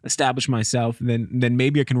can establish myself, then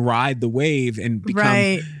maybe I can ride the wave and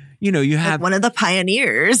become, you have like one of the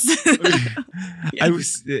pioneers. I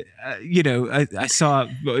was, I saw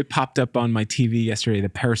it popped up on my TV yesterday, the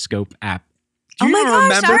Periscope app. Oh my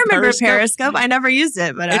gosh, I remember Periscope. I never used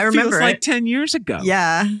it, but I remember it. Feels like 10 years ago.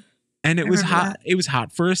 Yeah. And it was hot. It was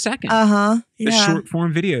hot for a second. Yeah. The short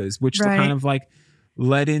form videos, which kind of like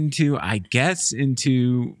led into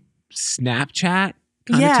Snapchat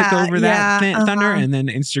kind of took over that thunder, and then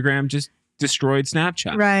Instagram just destroyed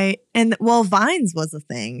Snapchat. Right. And Vines was a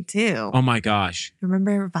thing too. Oh my gosh.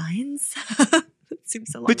 Remember Vines? It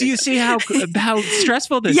seems so long But do you see how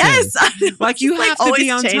stressful this is? Yes. Like you have to be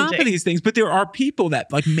on top of these things. But there are people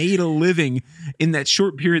that like made a living in that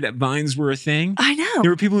short period that Vines were a thing. I know.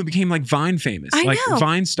 There were people who became like Vine famous,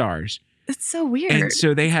 Vine stars. It's so weird. And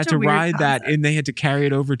so they had to ride that, and they had to carry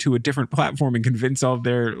it over to a different platform and convince all of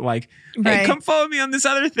their like, hey, come follow me on this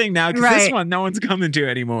other thing now, because this one no one's coming to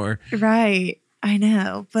anymore. Right. I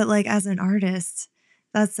know. But like as an artist,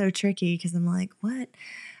 that's so tricky because I'm like,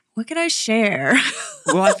 what could I share?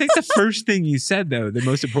 Well, I think the first thing you said, though, the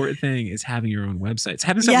most important thing is having your own websites,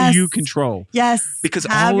 having something you control. Yes. Because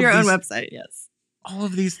have your own website. Yes. All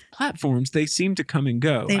of these platforms, they seem to come and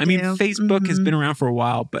go. They mean, do. Facebook has been around for a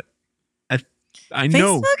while, but I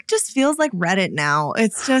know. Facebook just feels like Reddit now.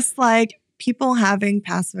 It's just like people having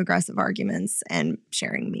passive aggressive arguments and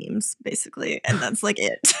sharing memes, basically. And that's like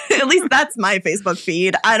it. At least that's my Facebook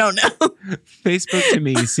feed. I don't know. Facebook to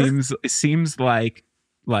me seems like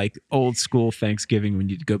old school Thanksgiving when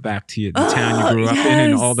you go back to the town you grew up in,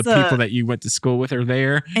 and all the people that you went to school with are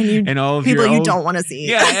there, and all of people your you don't want to see.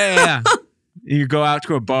 Yeah. You go out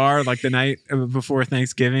to a bar like the night before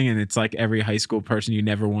Thanksgiving, and it's like every high school person you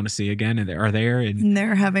never want to see again, and they are there, and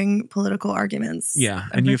they're having political arguments. Yeah,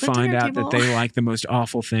 and you find out that they like the most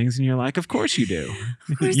awful things, and you're like, "Of course you do.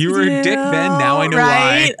 You were a dick then. Now I know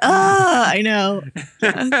why." I know.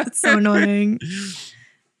 Yeah, it's so annoying.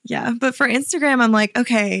 Yeah, but for Instagram, I'm like,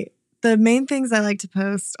 okay, the main things I like to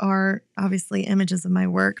post are obviously images of my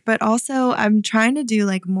work, but also I'm trying to do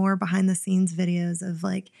like more behind the scenes videos of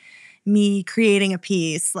like me creating a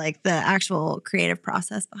piece, like the actual creative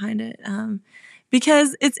process behind it.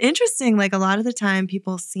 Because it's interesting, like a lot of the time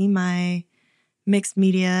people see my mixed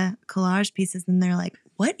media collage pieces and they're like,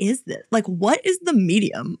 what is this? Like, what is the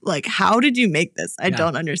medium? Like, how did you make this? I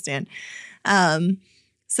don't understand.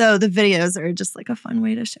 So the videos are just like a fun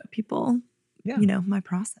way to show people, my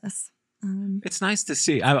process. It's nice to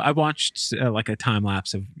see. I watched like a time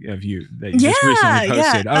lapse of you that you just recently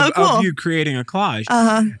posted of you creating a collage.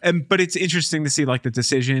 But it's interesting to see like the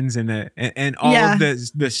decisions and all of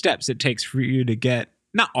the steps it takes for you to get,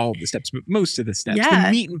 not all of the steps, but most of the steps, the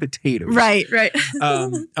meat and potatoes, right,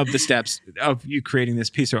 of the steps of you creating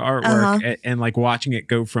this piece of artwork and like watching it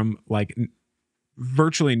go from like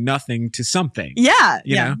virtually nothing to something. Yeah.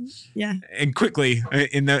 And quickly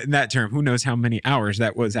in that term, who knows how many hours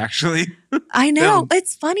that was actually. I know.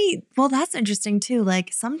 It's funny. Well, that's interesting too.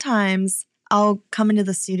 Like sometimes I'll come into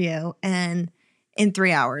the studio and in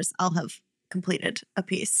 3 hours I'll have completed a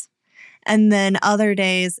piece. And then other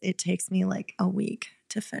days it takes me like a week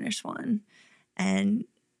to finish one. And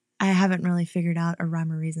I haven't really figured out a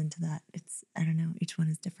rhyme or reason to that. I don't know. Each one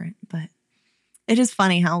is different, but it is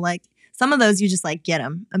funny how like some of those you just like get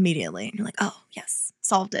them immediately. And you're like, oh, yes,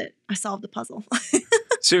 solved it. I solved the puzzle.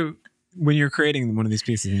 So when you're creating one of these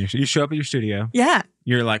pieces, and you show up at your studio. Yeah.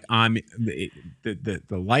 You're like, the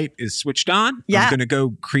light is switched on. Yeah. I'm going to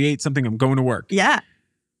go create something. I'm going to work. Yeah.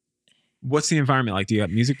 What's the environment like? Do you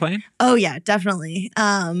have music playing? Oh, yeah, definitely.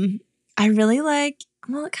 I really like,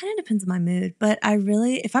 well, it kind of depends on my mood, but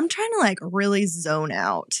if I'm trying to like really zone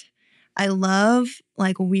out, I love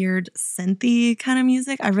like weird synthy kind of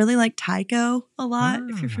music. I really like Tycho a lot,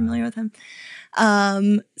 if you're familiar with him.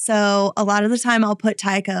 So a lot of the time I'll put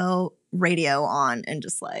Tycho radio on and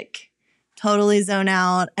just like totally zone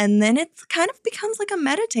out. And then it kind of becomes like a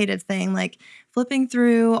meditative thing, like flipping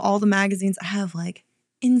through all the magazines. I have like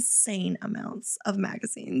insane amounts of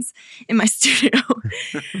magazines in my studio.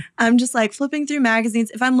 I'm just like flipping through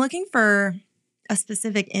magazines. If I'm looking for a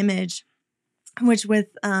specific image, which with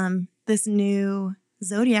this new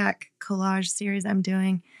Zodiac collage series I'm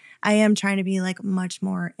doing, I am trying to be like much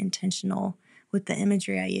more intentional with the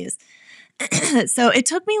imagery I use. So it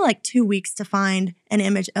took me like 2 weeks to find an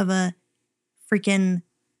image of a freaking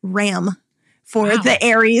ram for the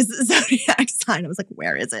Aries zodiac sign. I was like,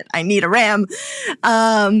 where is it? I need a ram.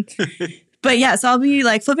 But yeah, so I'll be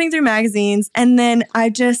like flipping through magazines and then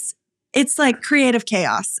it's like creative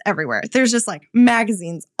chaos everywhere. There's just like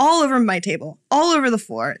magazines all over my table, all over the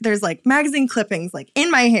floor. There's like magazine clippings like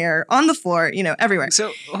in my hair, on the floor, everywhere.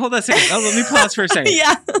 So hold on a second. Let me pause for a second.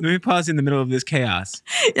 Yeah. Let me pause in the middle of this chaos.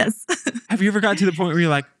 Yes. Have you ever gotten to the point where you're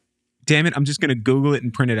like, damn it, I'm just going to Google it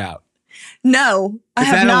and print it out? No, I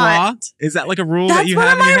have not. Is that a law? Is that like a rule that you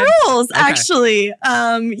have? That's one of my rules, Okay. actually.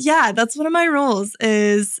 Yeah, that's one of my rules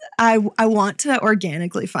is I want to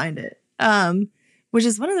organically find it. Which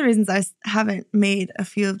is one of the reasons I haven't made a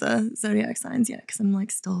few of the zodiac signs yet, because I'm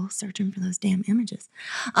like still searching for those damn images.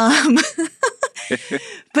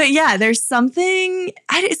 But yeah, there's something,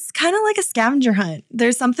 it's kind of like a scavenger hunt.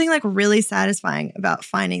 There's something like really satisfying about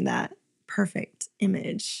finding that perfect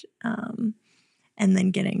image and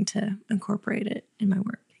then getting to incorporate it in my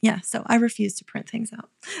work. Yeah, so I refuse to print things out.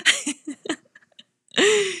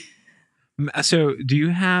 So do you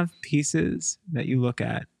have pieces that you look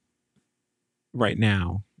at right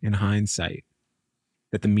now in hindsight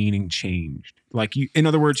that the meaning changed? Like in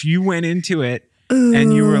other words, you went into it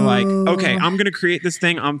and you were like, okay, I'm going to create this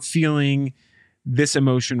thing. I'm feeling this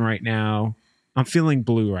emotion right now. I'm feeling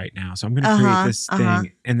blue right now. So I'm going to create this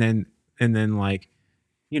thing. And then like,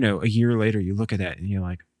 a year later you look at that and you're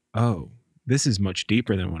like, oh, this is much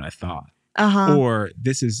deeper than what I thought. Or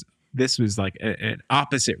this was like an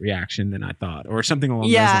opposite reaction than I thought, or something along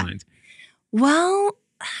those lines. Well,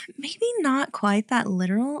 maybe not quite that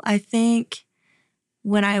literal. I think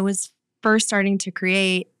when I was first starting to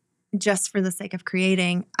create, just for the sake of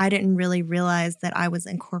creating, I didn't really realize that I was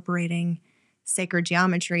incorporating sacred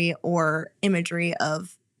geometry or imagery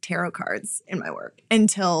of tarot cards in my work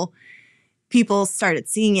until people started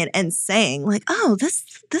seeing it and saying like, oh, this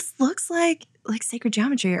looks like sacred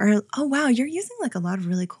geometry, or oh wow, you're using like a lot of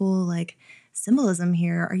really cool like symbolism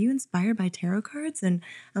here. Are you inspired by tarot cards? And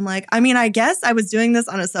I'm like, I guess I was doing this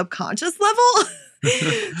on a subconscious level.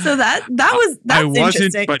 So that's I wasn't,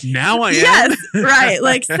 interesting. but now I am. Yes, right.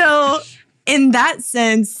 Like, so in that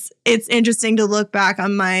sense, it's interesting to look back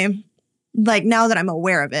on now that I'm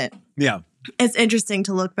aware of it. Yeah. It's interesting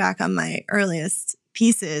to look back on my earliest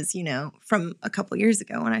pieces, you know, from a couple years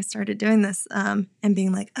ago when I started doing this, and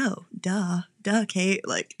being like, oh, duh, Kate.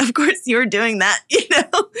 Like, of course you were doing that, you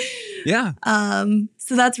know? Yeah.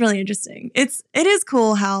 So that's really interesting. It is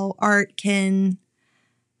cool how art can,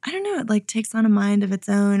 I don't know, it like takes on a mind of its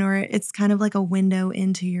own, or it's kind of like a window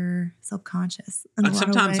into your subconscious. And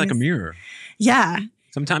sometimes like a mirror. Yeah.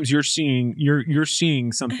 Sometimes you're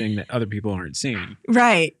seeing something that other people aren't seeing.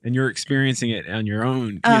 Right. And you're experiencing it on your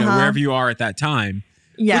own, you know, wherever you are at that time.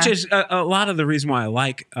 Yeah. Which is a lot of the reason why I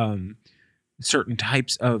like certain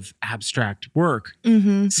types of abstract work,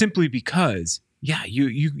 simply because, yeah,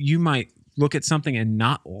 you might look at something and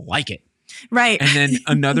not like it. Right. And then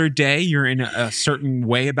another day you're in a certain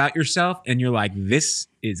way about yourself and you're like, this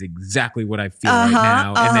is exactly what I feel right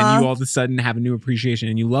now. And then you all of a sudden have a new appreciation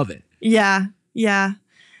and you love it. Yeah. Yeah.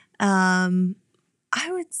 I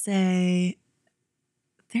would say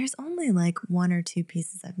there's only like one or two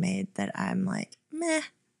pieces I've made that I'm like,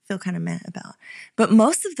 feel kind of meh about. But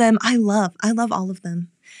most of them I love. I love all of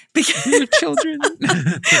them. Because they're your children.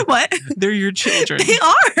 What? They're your children. They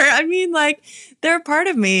are. I mean, like, they're a part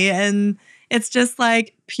of me, and it's just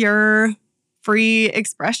like pure, free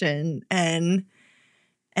expression, and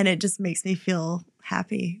it just makes me feel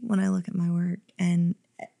happy when I look at my work, and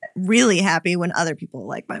really happy when other people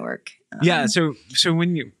like my work. Yeah. So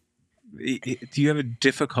when do you have a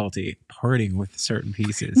difficulty parting with certain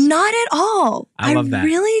pieces? Not at all. I love that. I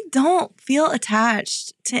really don't feel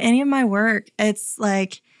attached to any of my work. It's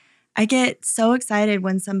like I get so excited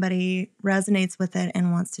when somebody resonates with it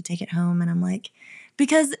and wants to take it home. And I'm like,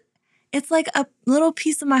 because it's like a little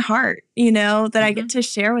piece of my heart, you know, that I get to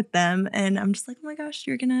share with them. And I'm just like, oh my gosh,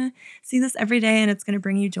 you're going to see this every day and it's going to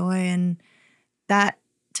bring you joy. And that,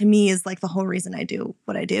 to me, is like the whole reason I do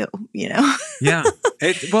what I do, you know? Yeah.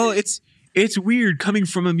 It's weird coming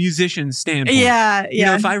from a musician's standpoint. Yeah. You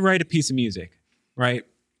know, if I write a piece of music, right?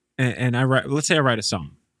 And let's say I write a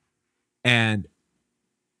song. And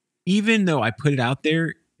even though I put it out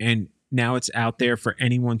there and now it's out there for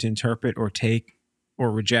anyone to interpret or take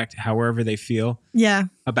or reject however they feel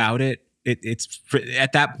about it, it's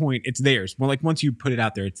at that point, it's theirs. Well, like once you put it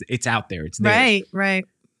out there, it's out there. It's theirs. Right.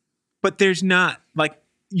 But there's not like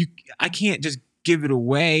I can't just give it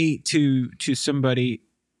away to somebody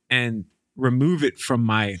and remove it from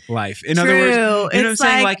my life. In other words, you know what I'm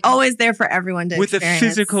saying? Like always there for everyone to with experience. A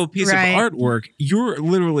physical piece of artwork, you're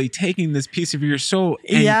literally taking this piece of your soul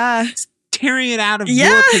and tearing it out of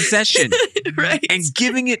your possession and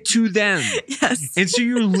giving it to them. Yes. And so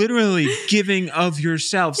you're literally giving of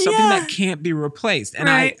yourself, something that can't be replaced. And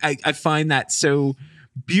I find that so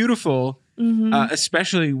beautiful.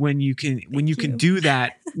 Especially when you can do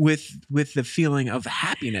that with the feeling of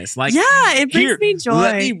happiness. Like, it brings me joy.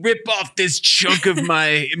 Let me rip off this chunk of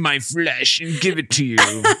my flesh and give it to you.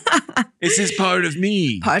 This is part of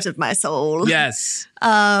me, part of my soul. Yes.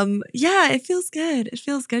 It feels good. It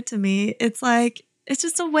feels good to me. It's like it's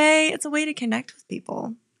just a way. It's a way to connect with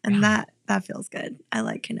people, and that feels good. I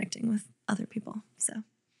like connecting with other people, so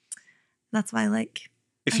that's why I like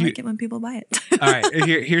it when people buy it. All right.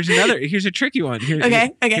 Here's a tricky one.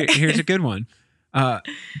 Okay. Here's a good one.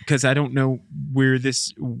 Because I don't know where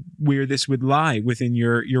this would lie within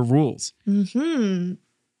your rules. When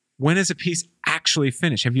is a piece actually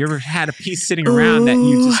finished? Have you ever had a piece sitting around that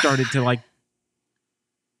you just started to like,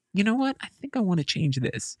 you know what? I think I want to change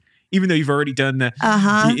this. Even though you've already done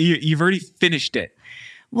you've already finished it.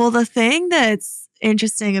 Well, the thing that's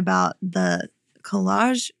interesting about the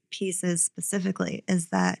collage pieces specifically is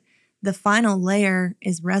that the final layer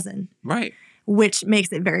is resin, right? Which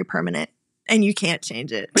makes it very permanent, and you can't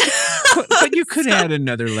change it. but you could add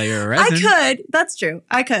another layer of resin. I could. That's true.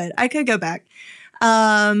 I could go back.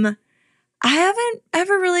 I haven't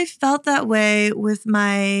ever really felt that way with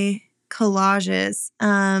my collages.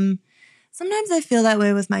 Sometimes I feel that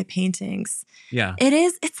way with my paintings. Yeah,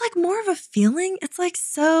 it's like more of a feeling. It's like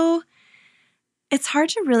so. It's hard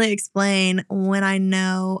to really explain when I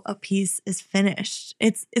know a piece is finished.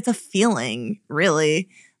 It's a feeling, really.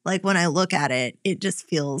 Like when I look at it, it just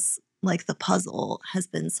feels like the puzzle has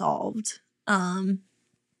been solved.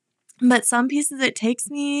 But some pieces, it takes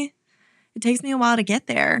me a while to get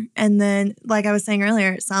there. And then, like I was saying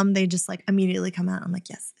earlier, some they just like immediately come out. I'm like,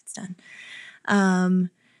 yes, it's done.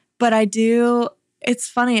 But it's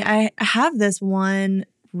funny. I have this one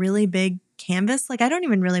really big canvas. Like I don't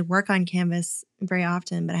even really work on canvas very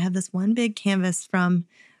often, but I have this one big canvas from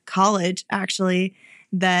college actually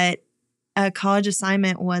that a college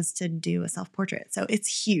assignment was to do a self-portrait. So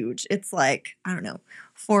it's huge. It's like, I don't know,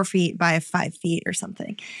 4 feet by 5 feet or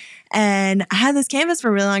something. And I had this canvas for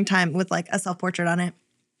a really long time with like a self-portrait on it.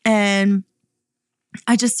 And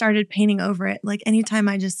I just started painting over it. Like anytime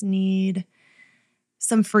I just need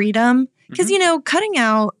some freedom. Because, cutting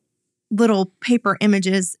out little paper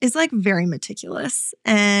images is like very meticulous.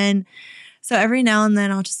 And so every now and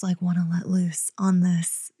then I'll just like want to let loose on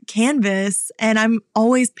this canvas and I'm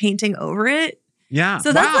always painting over it. Yeah.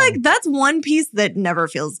 So that's one piece that never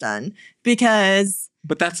feels done because.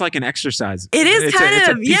 But that's like an exercise. It is it's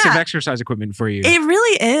a piece of exercise equipment for you. It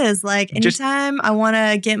really is. Like anytime I want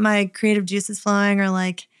to get my creative juices flowing or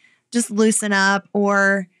like just loosen up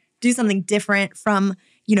or do something different from,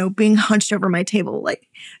 being hunched over my table, like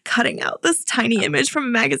cutting out this tiny image from a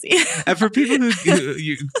magazine. And for people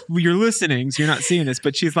you're listening, so you're not seeing this,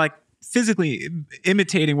 but she's like physically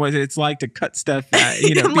imitating what it's like to cut stuff, I'm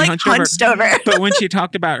be like hunched over. But when she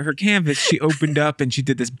talked about her canvas, she opened up and she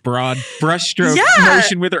did this broad brushstroke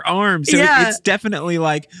motion with her arms. So it's definitely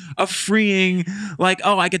like a freeing, like,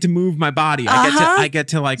 oh, I get to move my body. I get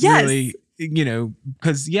to like really,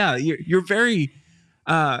 because you're very,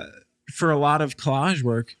 for a lot of collage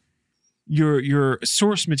work, your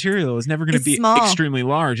source material is never going to be small. Extremely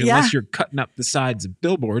large unless you're cutting up the sides of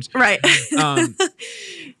billboards. Right. So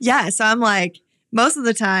I'm like most of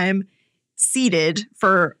the time seated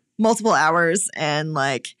for multiple hours and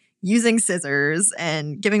like using scissors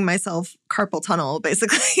and giving myself carpal tunnel,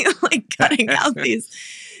 basically like cutting out these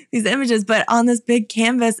images. But on this big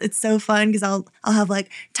canvas, it's so fun because I'll have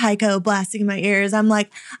like taiko blasting in my ears. I'm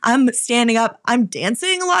standing up, I'm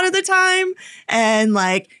dancing a lot of the time and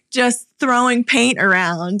like just throwing paint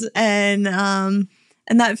around and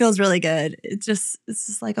that feels really good. It's just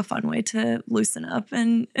like a fun way to loosen up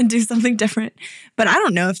and do something different. But I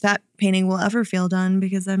don't know if that painting will ever feel done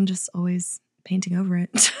because I'm just always painting over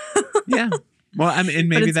it. Yeah. Well, I mean, and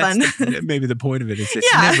maybe that's maybe the point of it is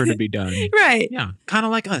it's never to be done. Right. Yeah. Kind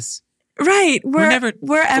of like us. Right. We're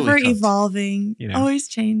ever evolving, you know? Always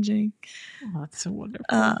changing. Oh, that's so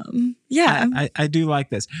wonderful. Yeah. I do like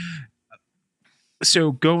this.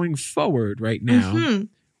 So going forward right now,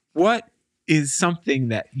 what is something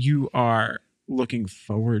that you are looking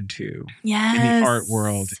forward to in the art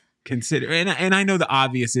world? Consider, and I know the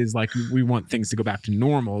obvious is like we want things to go back to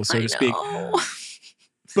normal, so to speak.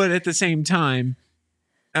 But at the same time,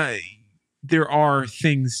 there are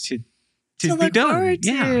things to be look done. Forward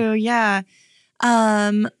to. Yeah.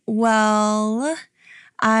 Well,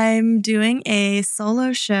 I'm doing a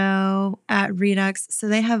solo show at Redux. So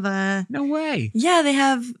they have No way. Yeah, they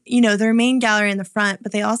have, their main gallery in the front,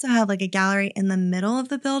 but they also have like a gallery in the middle of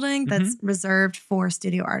the building that's reserved for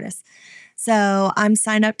studio artists. So I'm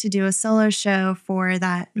signed up to do a solo show for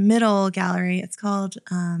that middle gallery. It's called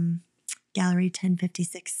Gallery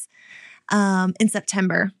 1056 in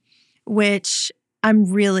September, which I'm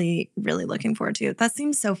really, really looking forward to. That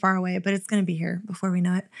seems so far away, but it's going to be here before we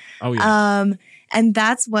know it. Oh, yeah. And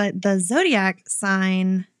that's what the Zodiac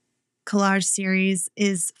sign collage series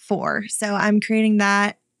is for. So I'm creating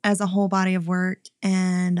that as a whole body of work.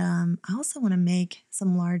 And I also want to make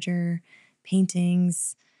some larger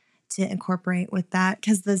paintings to incorporate with that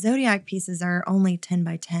because the Zodiac pieces are only 10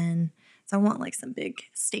 by 10. So I want like some big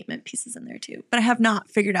statement pieces in there too. But I have not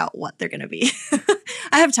figured out what they're going to be.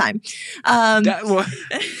 I have time. I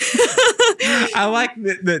like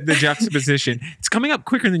the juxtaposition. It's coming up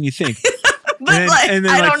quicker than you think. But and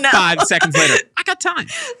then I don't know. 5 seconds later, I got time.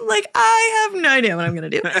 Like, I have no idea what I'm going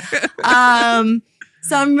to do.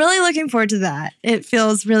 So I'm really looking forward to that. It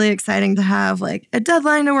feels really exciting to have like a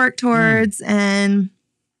deadline to work towards. And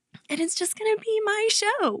it's just going to be my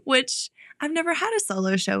show, which I've never had a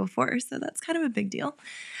solo show before. So that's kind of a big deal.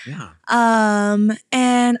 Yeah.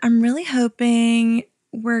 And I'm really hoping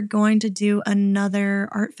we're going to do another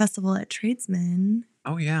art festival at Tradesman.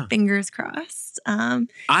 Oh, yeah. Fingers crossed. I've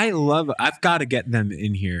got to get them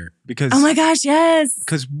in here because. Oh, my gosh, yes.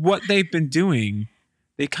 Because what they've been doing,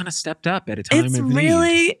 they kind of stepped up at a time of need. It's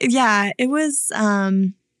really, yeah, it was,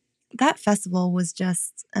 that festival was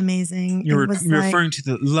just amazing. You're referring to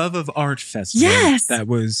the Love of Art Festival. Yes. That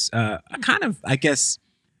was kind of, I guess,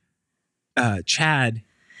 Chad.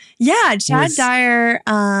 Yeah, Chad Dyer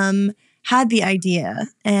had the idea,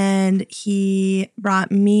 and he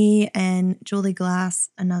brought me and Julie Glass,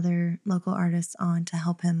 another local artist, on to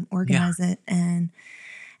help him organize it. And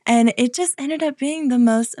it just ended up being the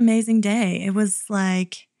most amazing day. It was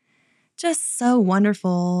like just so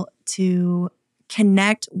wonderful to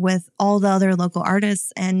connect with all the other local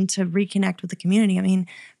artists and to reconnect with the community. I mean,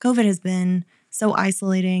 COVID has been so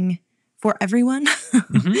isolating for everyone,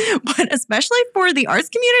 but especially for the arts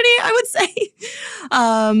community, I would say.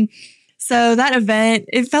 So that event,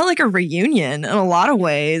 it felt like a reunion in a lot of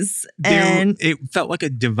ways. And it felt like a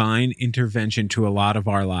divine intervention to a lot of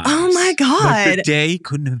our lives. oh my God. Like the day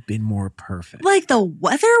couldn't have been more perfect. Like the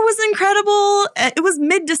weather was incredible. It was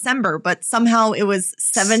mid-December, but somehow it was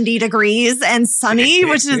 70 degrees and sunny,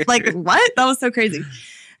 which is like, what? That was so crazy.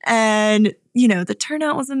 And, you know, the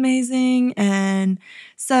turnout was amazing. And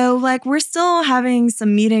so like we're still having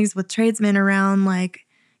some meetings with tradesmen around like,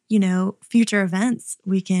 you know, future events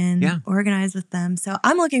we can organize with them. So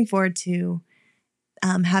I'm looking forward to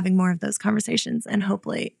having more of those conversations and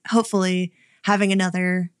hopefully having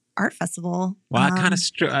another art festival. Well, I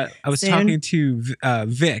was soon. talking to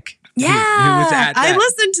Vic. Yeah, who was at that. I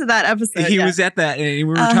listened to that episode. He was at that, and we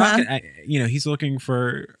were talking. You know, he's looking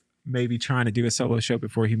for maybe trying to do a solo show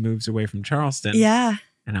before he moves away from Charleston. Yeah.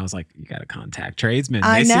 And I was like, you got to contact tradesmen.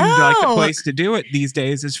 I They seem like the know. place to do it these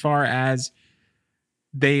days, as far as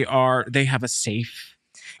they have a safe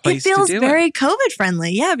place It feels to do very it. COVID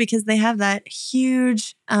friendly. Yeah, because they have that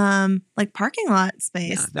huge like parking lot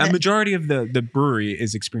space. Yeah, the majority of the brewery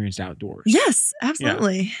is experienced outdoors. Yes,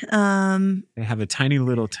 absolutely. They have a tiny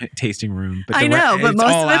little tasting room. But I know, but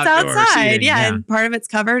most all of it's outdoor outside. seating, Yeah, and part of it's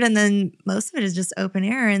covered, and then most of it is just open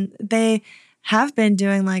air. And they have been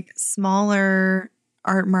doing like smaller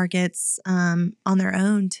art markets on their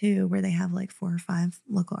own too, where they have like 4 or 5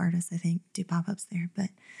 local artists, I think, do pop-ups there. But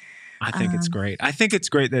I think it's great. I think it's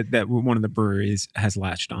great that one of the breweries has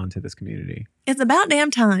latched on to this community. it's about damn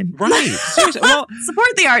time. Right. Seriously. Well,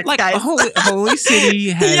 Support the arts, like guys. Holy City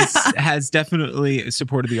has definitely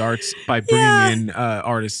supported the arts by bringing in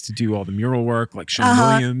artists to do all the mural work, like Sean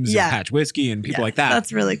Williams and Patch Whiskey and people like that.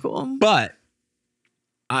 That's really cool. But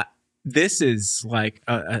this is like,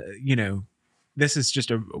 you know, this is just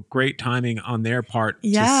a great timing on their part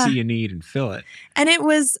to see a need and fill it. And it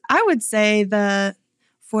was, I would say, the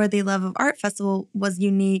For the Love of Art Festival was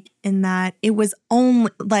unique in that it was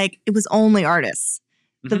only artists.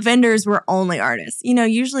 The vendors were only artists. You know,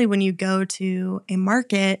 usually when you go to a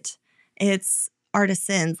market, it's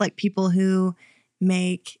artisans, like people who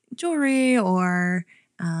make jewelry or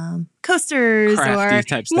coasters Crafty or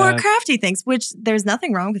type more stuff. crafty things, which there's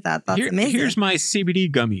nothing wrong with that. That's amazing. Here's my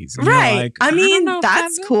CBD gummies. And you're Right. like, I mean, don't know if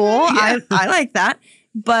that's that's cool. okay. I like that.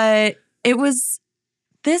 But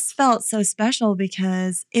this felt so special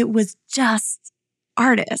because it was just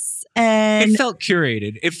artists. And It felt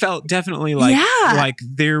curated. It felt definitely like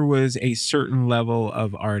there was a certain level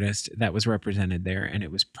of artist that was represented there, and it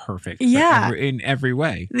was perfect in every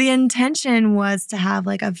way. the intention was to have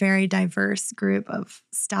like a very diverse group of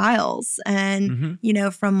styles and, you know,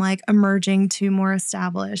 from like emerging to more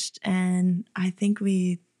established. And I think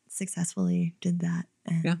we successfully did that.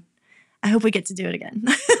 And I hope we get to do it again.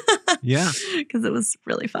 Yeah. Because it was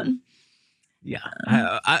really fun. Yeah.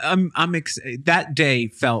 I'm excited. That day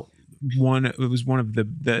felt it was one of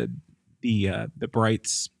the bright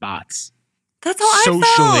spots. That's how I felt.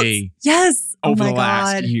 Socially. Yes. Oh Over my the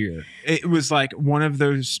last God. year. It was like one of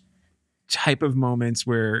those type of moments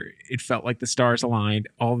where it felt like the stars aligned.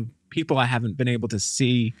 All the people I haven't been able to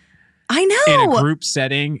see I know. in a group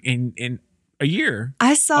setting in a year. I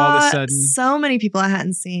all saw of a sudden, so many people I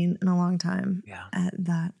hadn't seen in a long time Yeah. at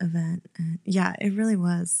that event. And yeah, it really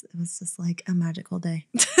was. It was just like a magical day.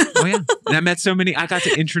 Oh yeah. And I got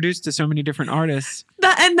to introduce to so many different artists.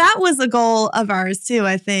 That was a goal of ours too,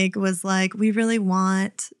 I think, was like we really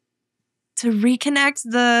want to reconnect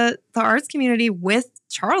the arts community with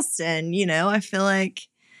Charleston. You know, I feel like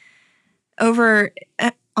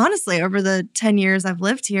honestly, over the 10 years I've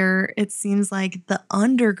lived here, it seems like the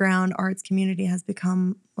underground arts community has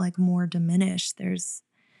become like more diminished. There's,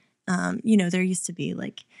 you know, there used to be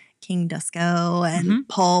like King Dusko and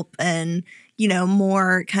Pulp and, you know,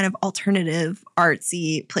 more kind of alternative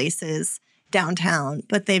artsy places downtown,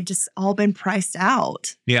 but they've just all been priced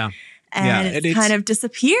out. Yeah. And it's kind of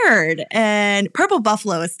disappeared. And Purple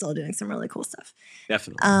Buffalo is still doing some really cool stuff.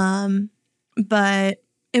 Definitely. But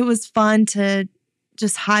it was fun to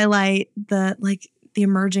just highlight the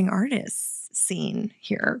emerging artists scene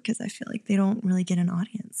here because I feel like they don't really get an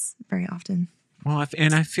audience very often. Well,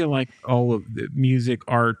 and I feel like all of the music,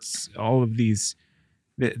 arts, all of this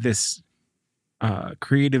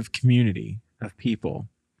creative community of people,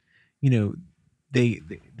 you know,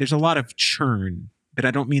 there's a lot of churn, but I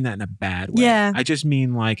don't mean that in a bad way. Yeah. I just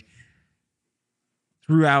mean like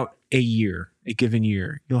throughout a given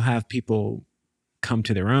year, you'll have people come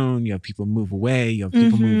to their own. You have people move away. You have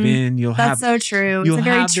people move in. That's so true. It's a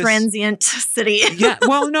very transient city. Yeah.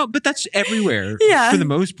 Well, no, but that's everywhere. For the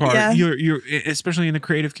most part. Yeah. You're especially in the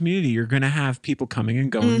creative community. You're going to have people coming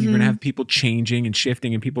and going. You're going to have people changing and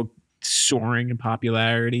shifting, and people soaring in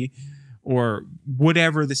popularity, or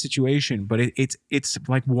whatever the situation, but it's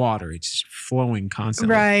like water. It's just flowing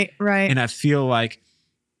constantly. Right. And I feel like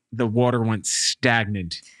the water went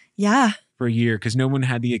stagnant Yeah. for a year because no one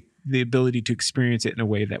had the ability to experience it in a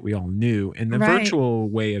way that we all knew. And the Right. virtual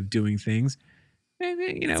way of doing things,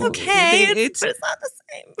 It's okay. But it's not the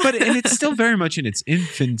same. and it's still very much in its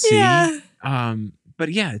infancy. Yeah.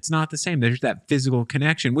 But yeah, it's not the same. There's that physical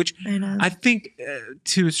connection, which I know. I think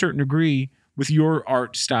to a certain degree with your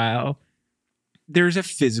art style, there's a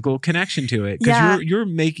physical connection to it because Yeah.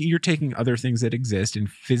 you're taking other things that exist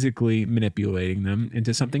and physically manipulating them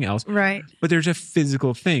into something else. Right. But there's a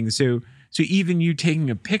physical thing. So even you taking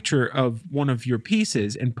a picture of one of your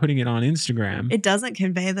pieces and putting it on Instagram, It doesn't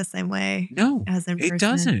convey the same way no, as in person. it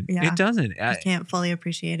doesn't. Yeah. It doesn't. I can't fully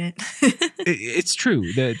appreciate it. It's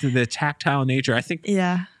true. The tactile nature. I think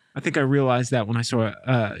Yeah. I realized that when I saw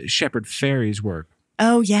Shepard Fairey's work.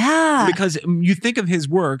 Oh, yeah. Because you think of his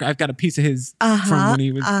work, I've got a piece of his from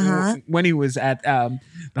when he was at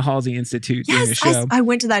the Halsey Institute doing a show. I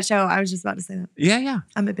went to that show. I was just about to say that. Yeah.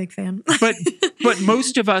 I'm a big fan. But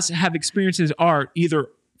most of us have experienced his art either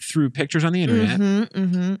through pictures on the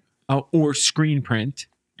internet or screen print,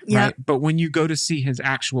 right? But when you go to see his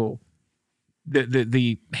actual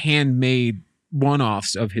the handmade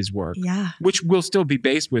one-offs of his work, which will still be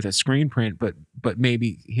based with a screen print, but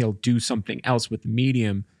maybe he'll do something else with the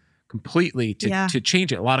medium completely to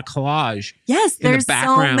change it. A lot of collage. Yes, there's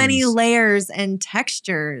so many layers and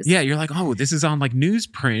textures. Yeah, you're like, oh, this is on like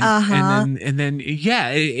newsprint, and then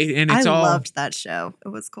and it's all. I loved that show. It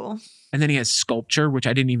was cool. And then he has sculpture, which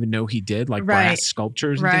I didn't even know he did, like brass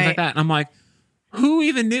sculptures and things like that. And I'm like, who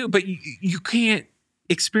even knew? But you can't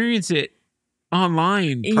experience it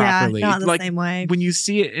online properly. Yeah, not the same way. When you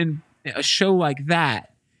see it in a show like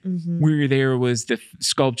that, where there was the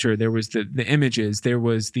sculpture, there was the images, there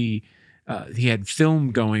was the he had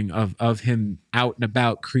film going of him out and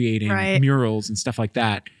about creating murals and stuff like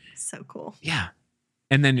that. So cool. Yeah.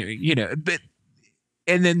 And then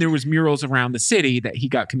and then there was murals around the city that he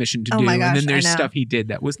got commissioned to do. My gosh, and then there's stuff he did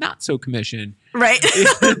that was not so commissioned. Right.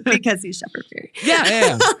 Because he's Shepard Fairey.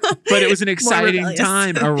 Yeah. But it was an exciting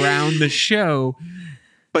time around the show.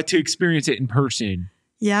 But to experience it in person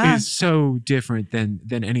is so different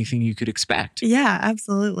than anything you could expect. Yeah,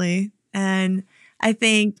 absolutely. And I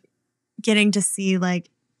think getting to see like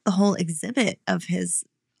the whole exhibit of his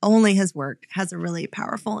work has a really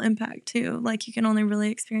powerful impact too. Like you can only really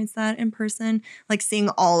experience that in person, like seeing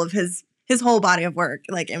all of his whole body of work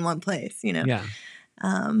like in one place, you know? Yeah.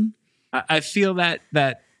 I feel that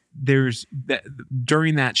there's that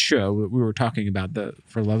during that show we were talking about the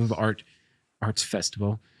For Love of Arts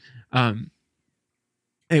Festival.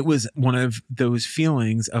 It was one of those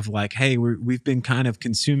feelings of like, hey, we've been kind of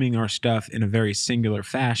consuming our stuff in a very singular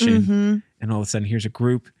fashion. And all of a sudden here's a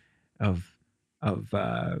group of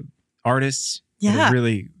artists that are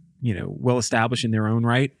really, well established in their own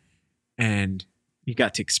right. And you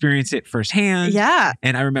got to experience it firsthand. Yeah.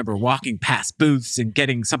 And I remember walking past booths and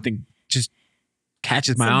getting something just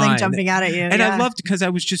catches my eye. Something jumping out at you. And I loved because I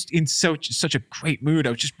was just in such a great mood.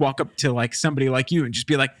 I would just walk up to like somebody like you and just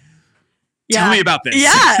be like, tell me about this.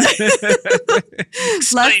 Yeah.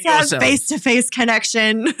 Let's have face-to-face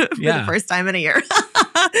connection for the first time in a year.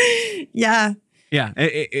 Yeah. Yeah.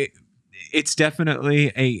 It's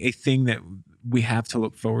definitely a thing that we have to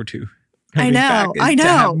look forward to. I know. To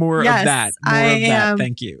have more of that.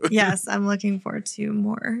 Thank you. Yes, I'm looking forward to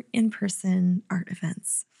more in-person art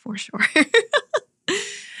events for sure.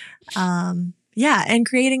 And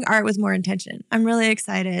creating art with more intention. I'm really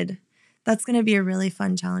excited. That's going to be a really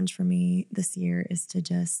fun challenge for me this year is to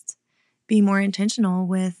just be more intentional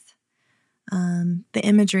with the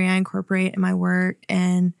imagery I incorporate in my work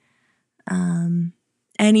and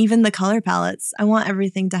even the color palettes. I want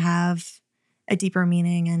everything to have a deeper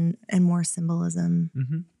meaning and more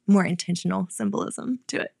symbolism, more intentional symbolism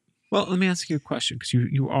to it. Well, let me ask you a question because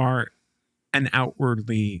you are an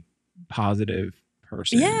outwardly positive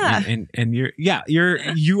person. Yeah. And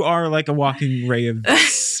you are like a walking ray of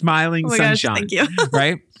smiling sunshine. Gosh, thank you.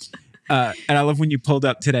 Right? And I love when you pulled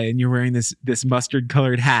up today and you're wearing this mustard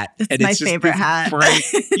colored hat. It's my favorite hat. Bright,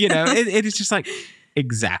 it is just like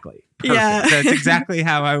exactly perfect. Yeah. That's exactly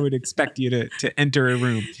how I would expect you to enter a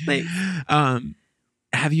room. Thanks.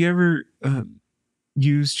 Have you ever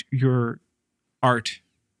used your art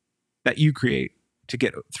that you create to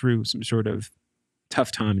get through some sort of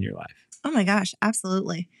tough time in your life? Oh my gosh,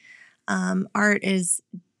 absolutely. Art is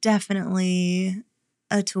definitely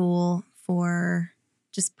a tool for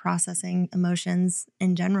just processing emotions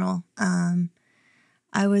in general.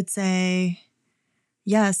 I would say,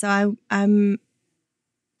 so I'm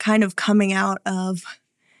kind of coming out of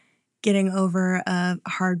getting over a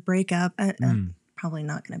hard breakup. Mm. Probably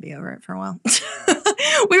not going to be over it for a while.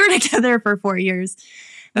 We were together for 4 years.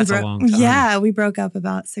 That's a long time. Yeah, we broke up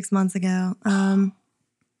about 6 months ago.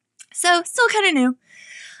 So still kind of new.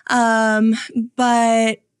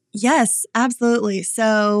 But yes, absolutely.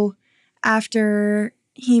 So after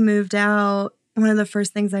he moved out, one of the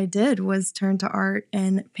first things I did was turn to art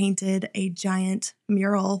and painted a giant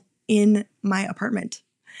mural in my apartment.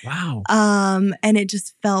 Wow. And it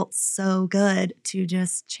just felt so good to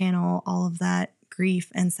just channel all of that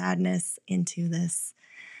grief and sadness into this.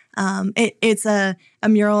 It's a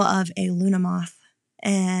mural of a Luna moth,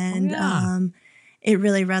 and it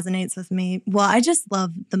really resonates with me. Well, I just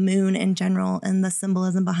love the moon in general and the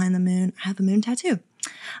symbolism behind the moon. I have a moon tattoo.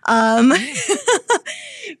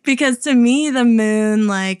 Because to me, the moon,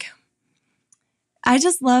 like, I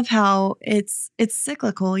just love how it's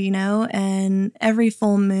cyclical, you know, and every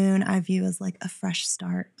full moon I view as like a fresh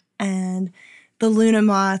start. And the Luna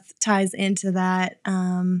moth ties into that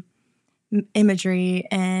imagery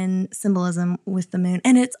and symbolism with the moon.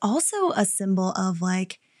 And it's also a symbol of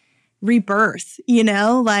like rebirth, you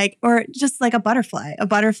know, like, or just like a butterfly. A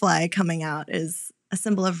butterfly coming out is a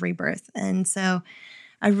symbol of rebirth. And so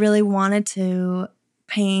I really wanted to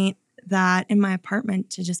paint that in my apartment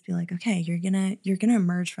to just be like, okay, you're gonna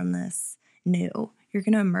emerge from this new. You're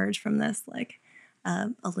gonna emerge from this like a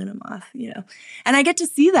Luna moth, you know. And I get to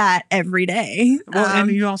see that every day. Well,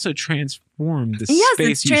 and you also transformed the yes,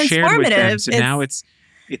 space it's you shared with them. So transformative. now it's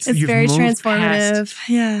you've very transformative.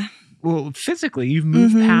 Yeah. Well, physically, you've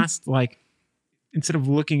moved past, like, instead of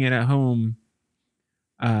looking at a home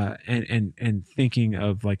and thinking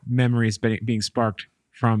of like memories being sparked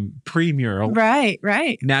from pre-mural. Right.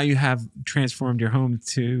 Now you have transformed your home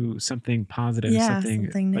to something positive,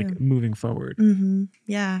 something new. Like moving forward. Mm-hmm.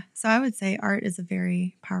 Yeah. So I would say art is a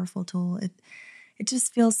very powerful tool. It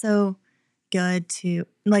just feels so good to,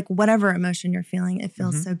 like, whatever emotion you're feeling, it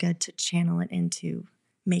feels so good to channel it into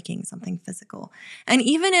making something physical. And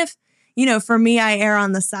even if, you know, for me, I err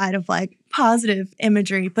on the side of like positive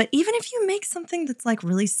imagery, but even if you make something that's like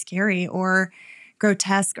really scary or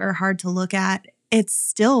grotesque or hard to look at, it's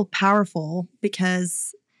still powerful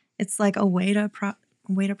because it's like a way to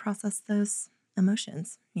process those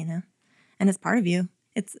emotions, you know, and it's part of you.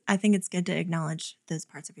 I think it's good to acknowledge those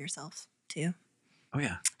parts of yourself too. Oh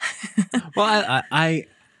yeah. Well,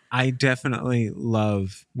 I definitely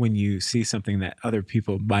love when you see something that other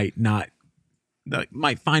people might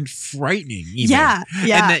find frightening even. Yeah.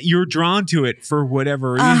 And that you're drawn to it for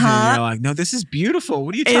whatever reason. And you're like, no, this is beautiful.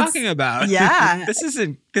 What are you talking about? Yeah. This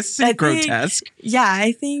isn't grotesque.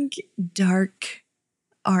 I think dark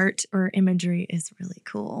art or imagery is really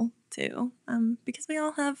cool too. Because we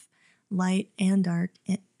all have light and dark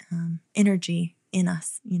energy in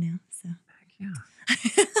us, you know. So yeah.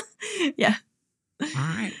 Yeah. All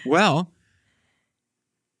right. Well,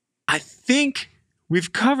 I think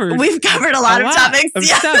we've covered a lot of topics. Of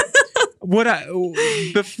stuff.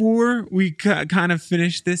 Before we kind of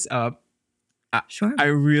finish this up, sure. I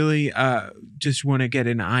really just want to get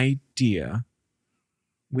an idea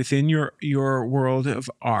within your world of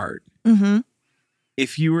art.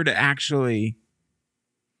 If you were to actually,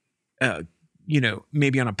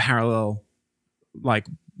 maybe on a parallel, like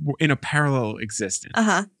in a parallel existence.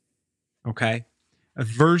 Okay. A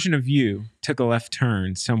version of you took a left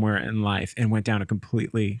turn somewhere in life and went down a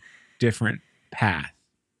completely different path.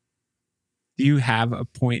 Do you have a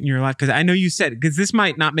point in your life? Because I know you said, because this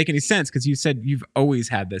might not make any sense, because you said you've always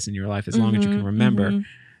had this in your life as long as you can remember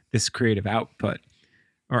this creative output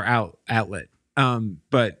or outlet.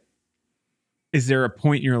 But is there a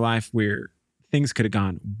point in your life where things could have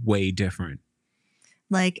gone way different?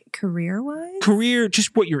 Like career-wise? Career,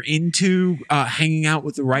 just what you're into, hanging out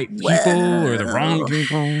with the right people or the wrong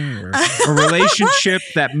people, or a relationship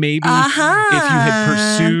that maybe if you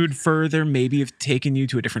had pursued further, maybe have taken you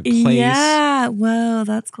to a different place. Yeah, whoa,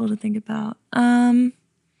 that's cool to think about. Oh,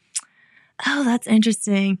 that's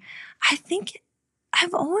interesting. I think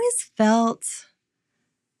I've always felt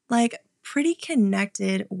like pretty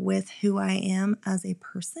connected with who I am as a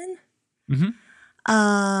person.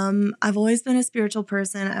 I've always been a spiritual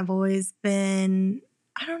person. I've always been,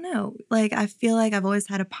 I don't know, like I feel like I've always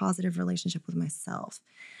had a positive relationship with myself.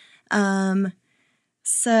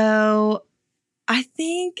 So I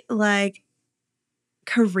think like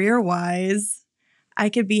career-wise, I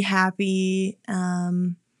could be happy.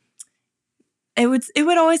 It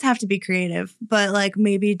would always have to be creative, but like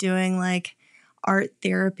maybe doing like art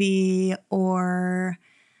therapy or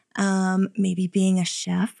maybe being a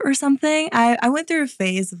chef or something. I went through a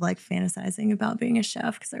phase of like fantasizing about being a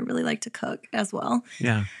chef because I really like to cook as well.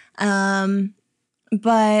 Yeah.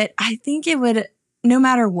 But I think it would, no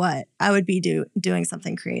matter what, I would be doing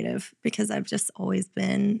something creative because I've just always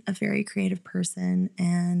been a very creative person,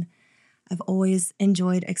 and I've always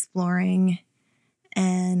enjoyed exploring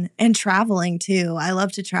and traveling too. I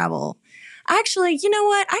love to travel. Actually, you know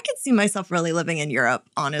what? I could see myself really living in Europe,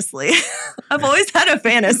 honestly. I've always had a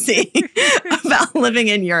fantasy about living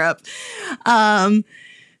in Europe. But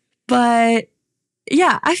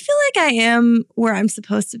yeah, I feel like I am where I'm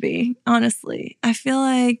supposed to be, honestly. I feel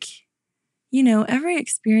like, every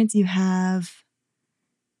experience you have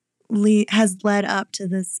has led up to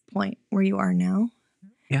this point where you are now.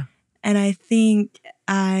 Yeah. And I think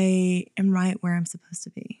I am right where I'm supposed to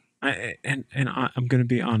be. I'm going to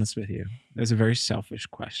be honest with you. That's a very selfish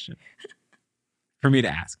question for me to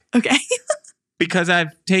ask. Okay. Because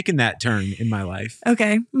I've taken that turn in my life.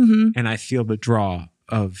 Okay. Mm-hmm. And I feel the draw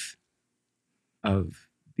of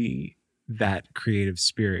that creative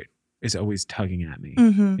spirit is always tugging at me.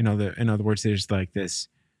 Mm-hmm. In other words, there's like this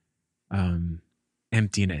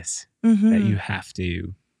emptiness Mm-hmm. that you have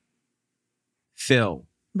to fill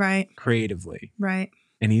Right. creatively. Right.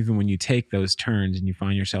 And even when you take those turns and you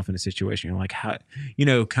find yourself in a situation, you're like, how,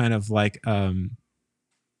 kind of like a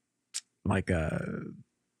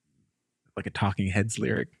Talking Heads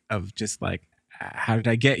lyric of just like, how did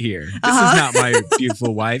I get here? This is not my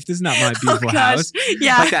beautiful wife. This is not my beautiful house.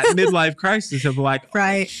 Yeah. Like that midlife crisis of like,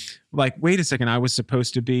 right. Like, wait a second, I was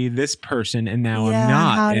supposed to be this person and now Yeah,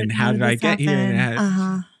 I'm not. How did I this get here?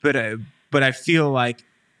 happen? But I feel like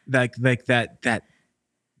that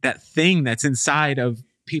thing that's inside of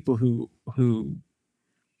people who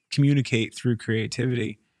communicate through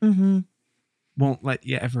creativity Mm-hmm. won't let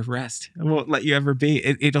you ever rest. It won't let you ever be.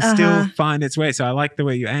 It'll still find its way. So I like the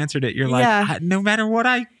way you answered it. You're like, no matter what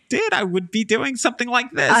I did, I would be doing something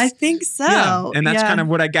like this. I think so. Yeah. And that's kind of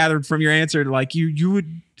what I gathered from your answer. Like you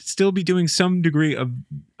would still be doing some degree of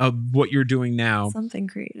what you're doing now. Something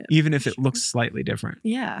creative. Even if it looks slightly different.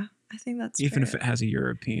 Yeah. I think that's even fair. if it has a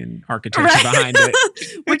European architecture behind it.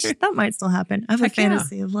 Which that might still happen. I have a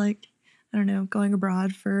fantasy of like, I don't know, going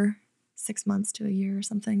abroad for 6 months to a year or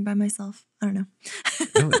something by myself. I don't know.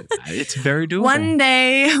 No, it's very doable. One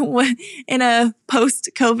day in a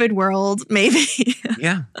post-COVID world, maybe.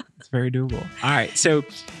 Yeah, it's very doable. All right. So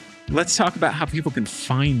let's talk about how people can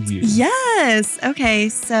find you. Yes. Okay.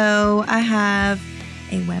 So I have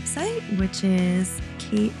a website, which is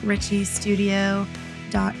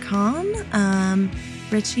kateritchiestudio.com.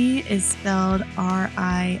 Ritchie is spelled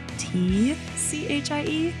Ritchie.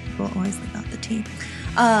 People always leave out the T.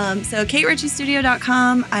 So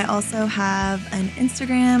kateritchiestudio.com. I also have an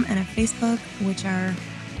Instagram and a Facebook, which are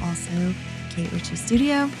also Kate Ritchie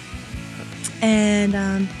Studio. And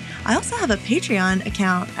I also have a Patreon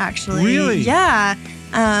account, actually. Really? Yeah.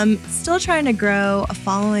 Still trying to grow a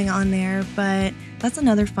following on there, but that's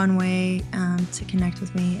another fun way to connect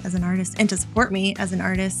with me as an artist and to support me as an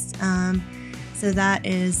artist. So that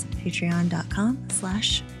is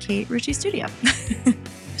patreon.com/Kate Ritchie Studio.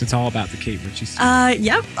 So it's all about the Kate Ritchie Studio.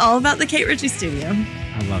 Yep, all about the Kate Ritchie Studio.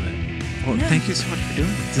 I love it. Well, Thank you so much for doing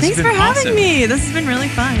this. Thanks for having me. This has been really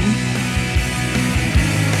fun.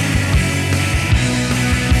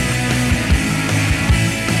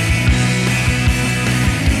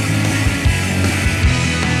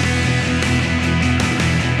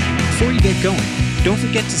 Before you get going, don't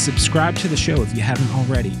forget to subscribe to the show if you haven't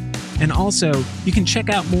already. And also, you can check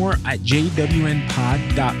out more at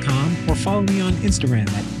jwnpod.com or follow me on Instagram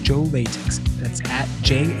at JoeLatex. That's at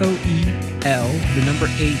JOEL, the number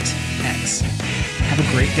 8X. Have a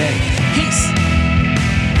great day. Peace.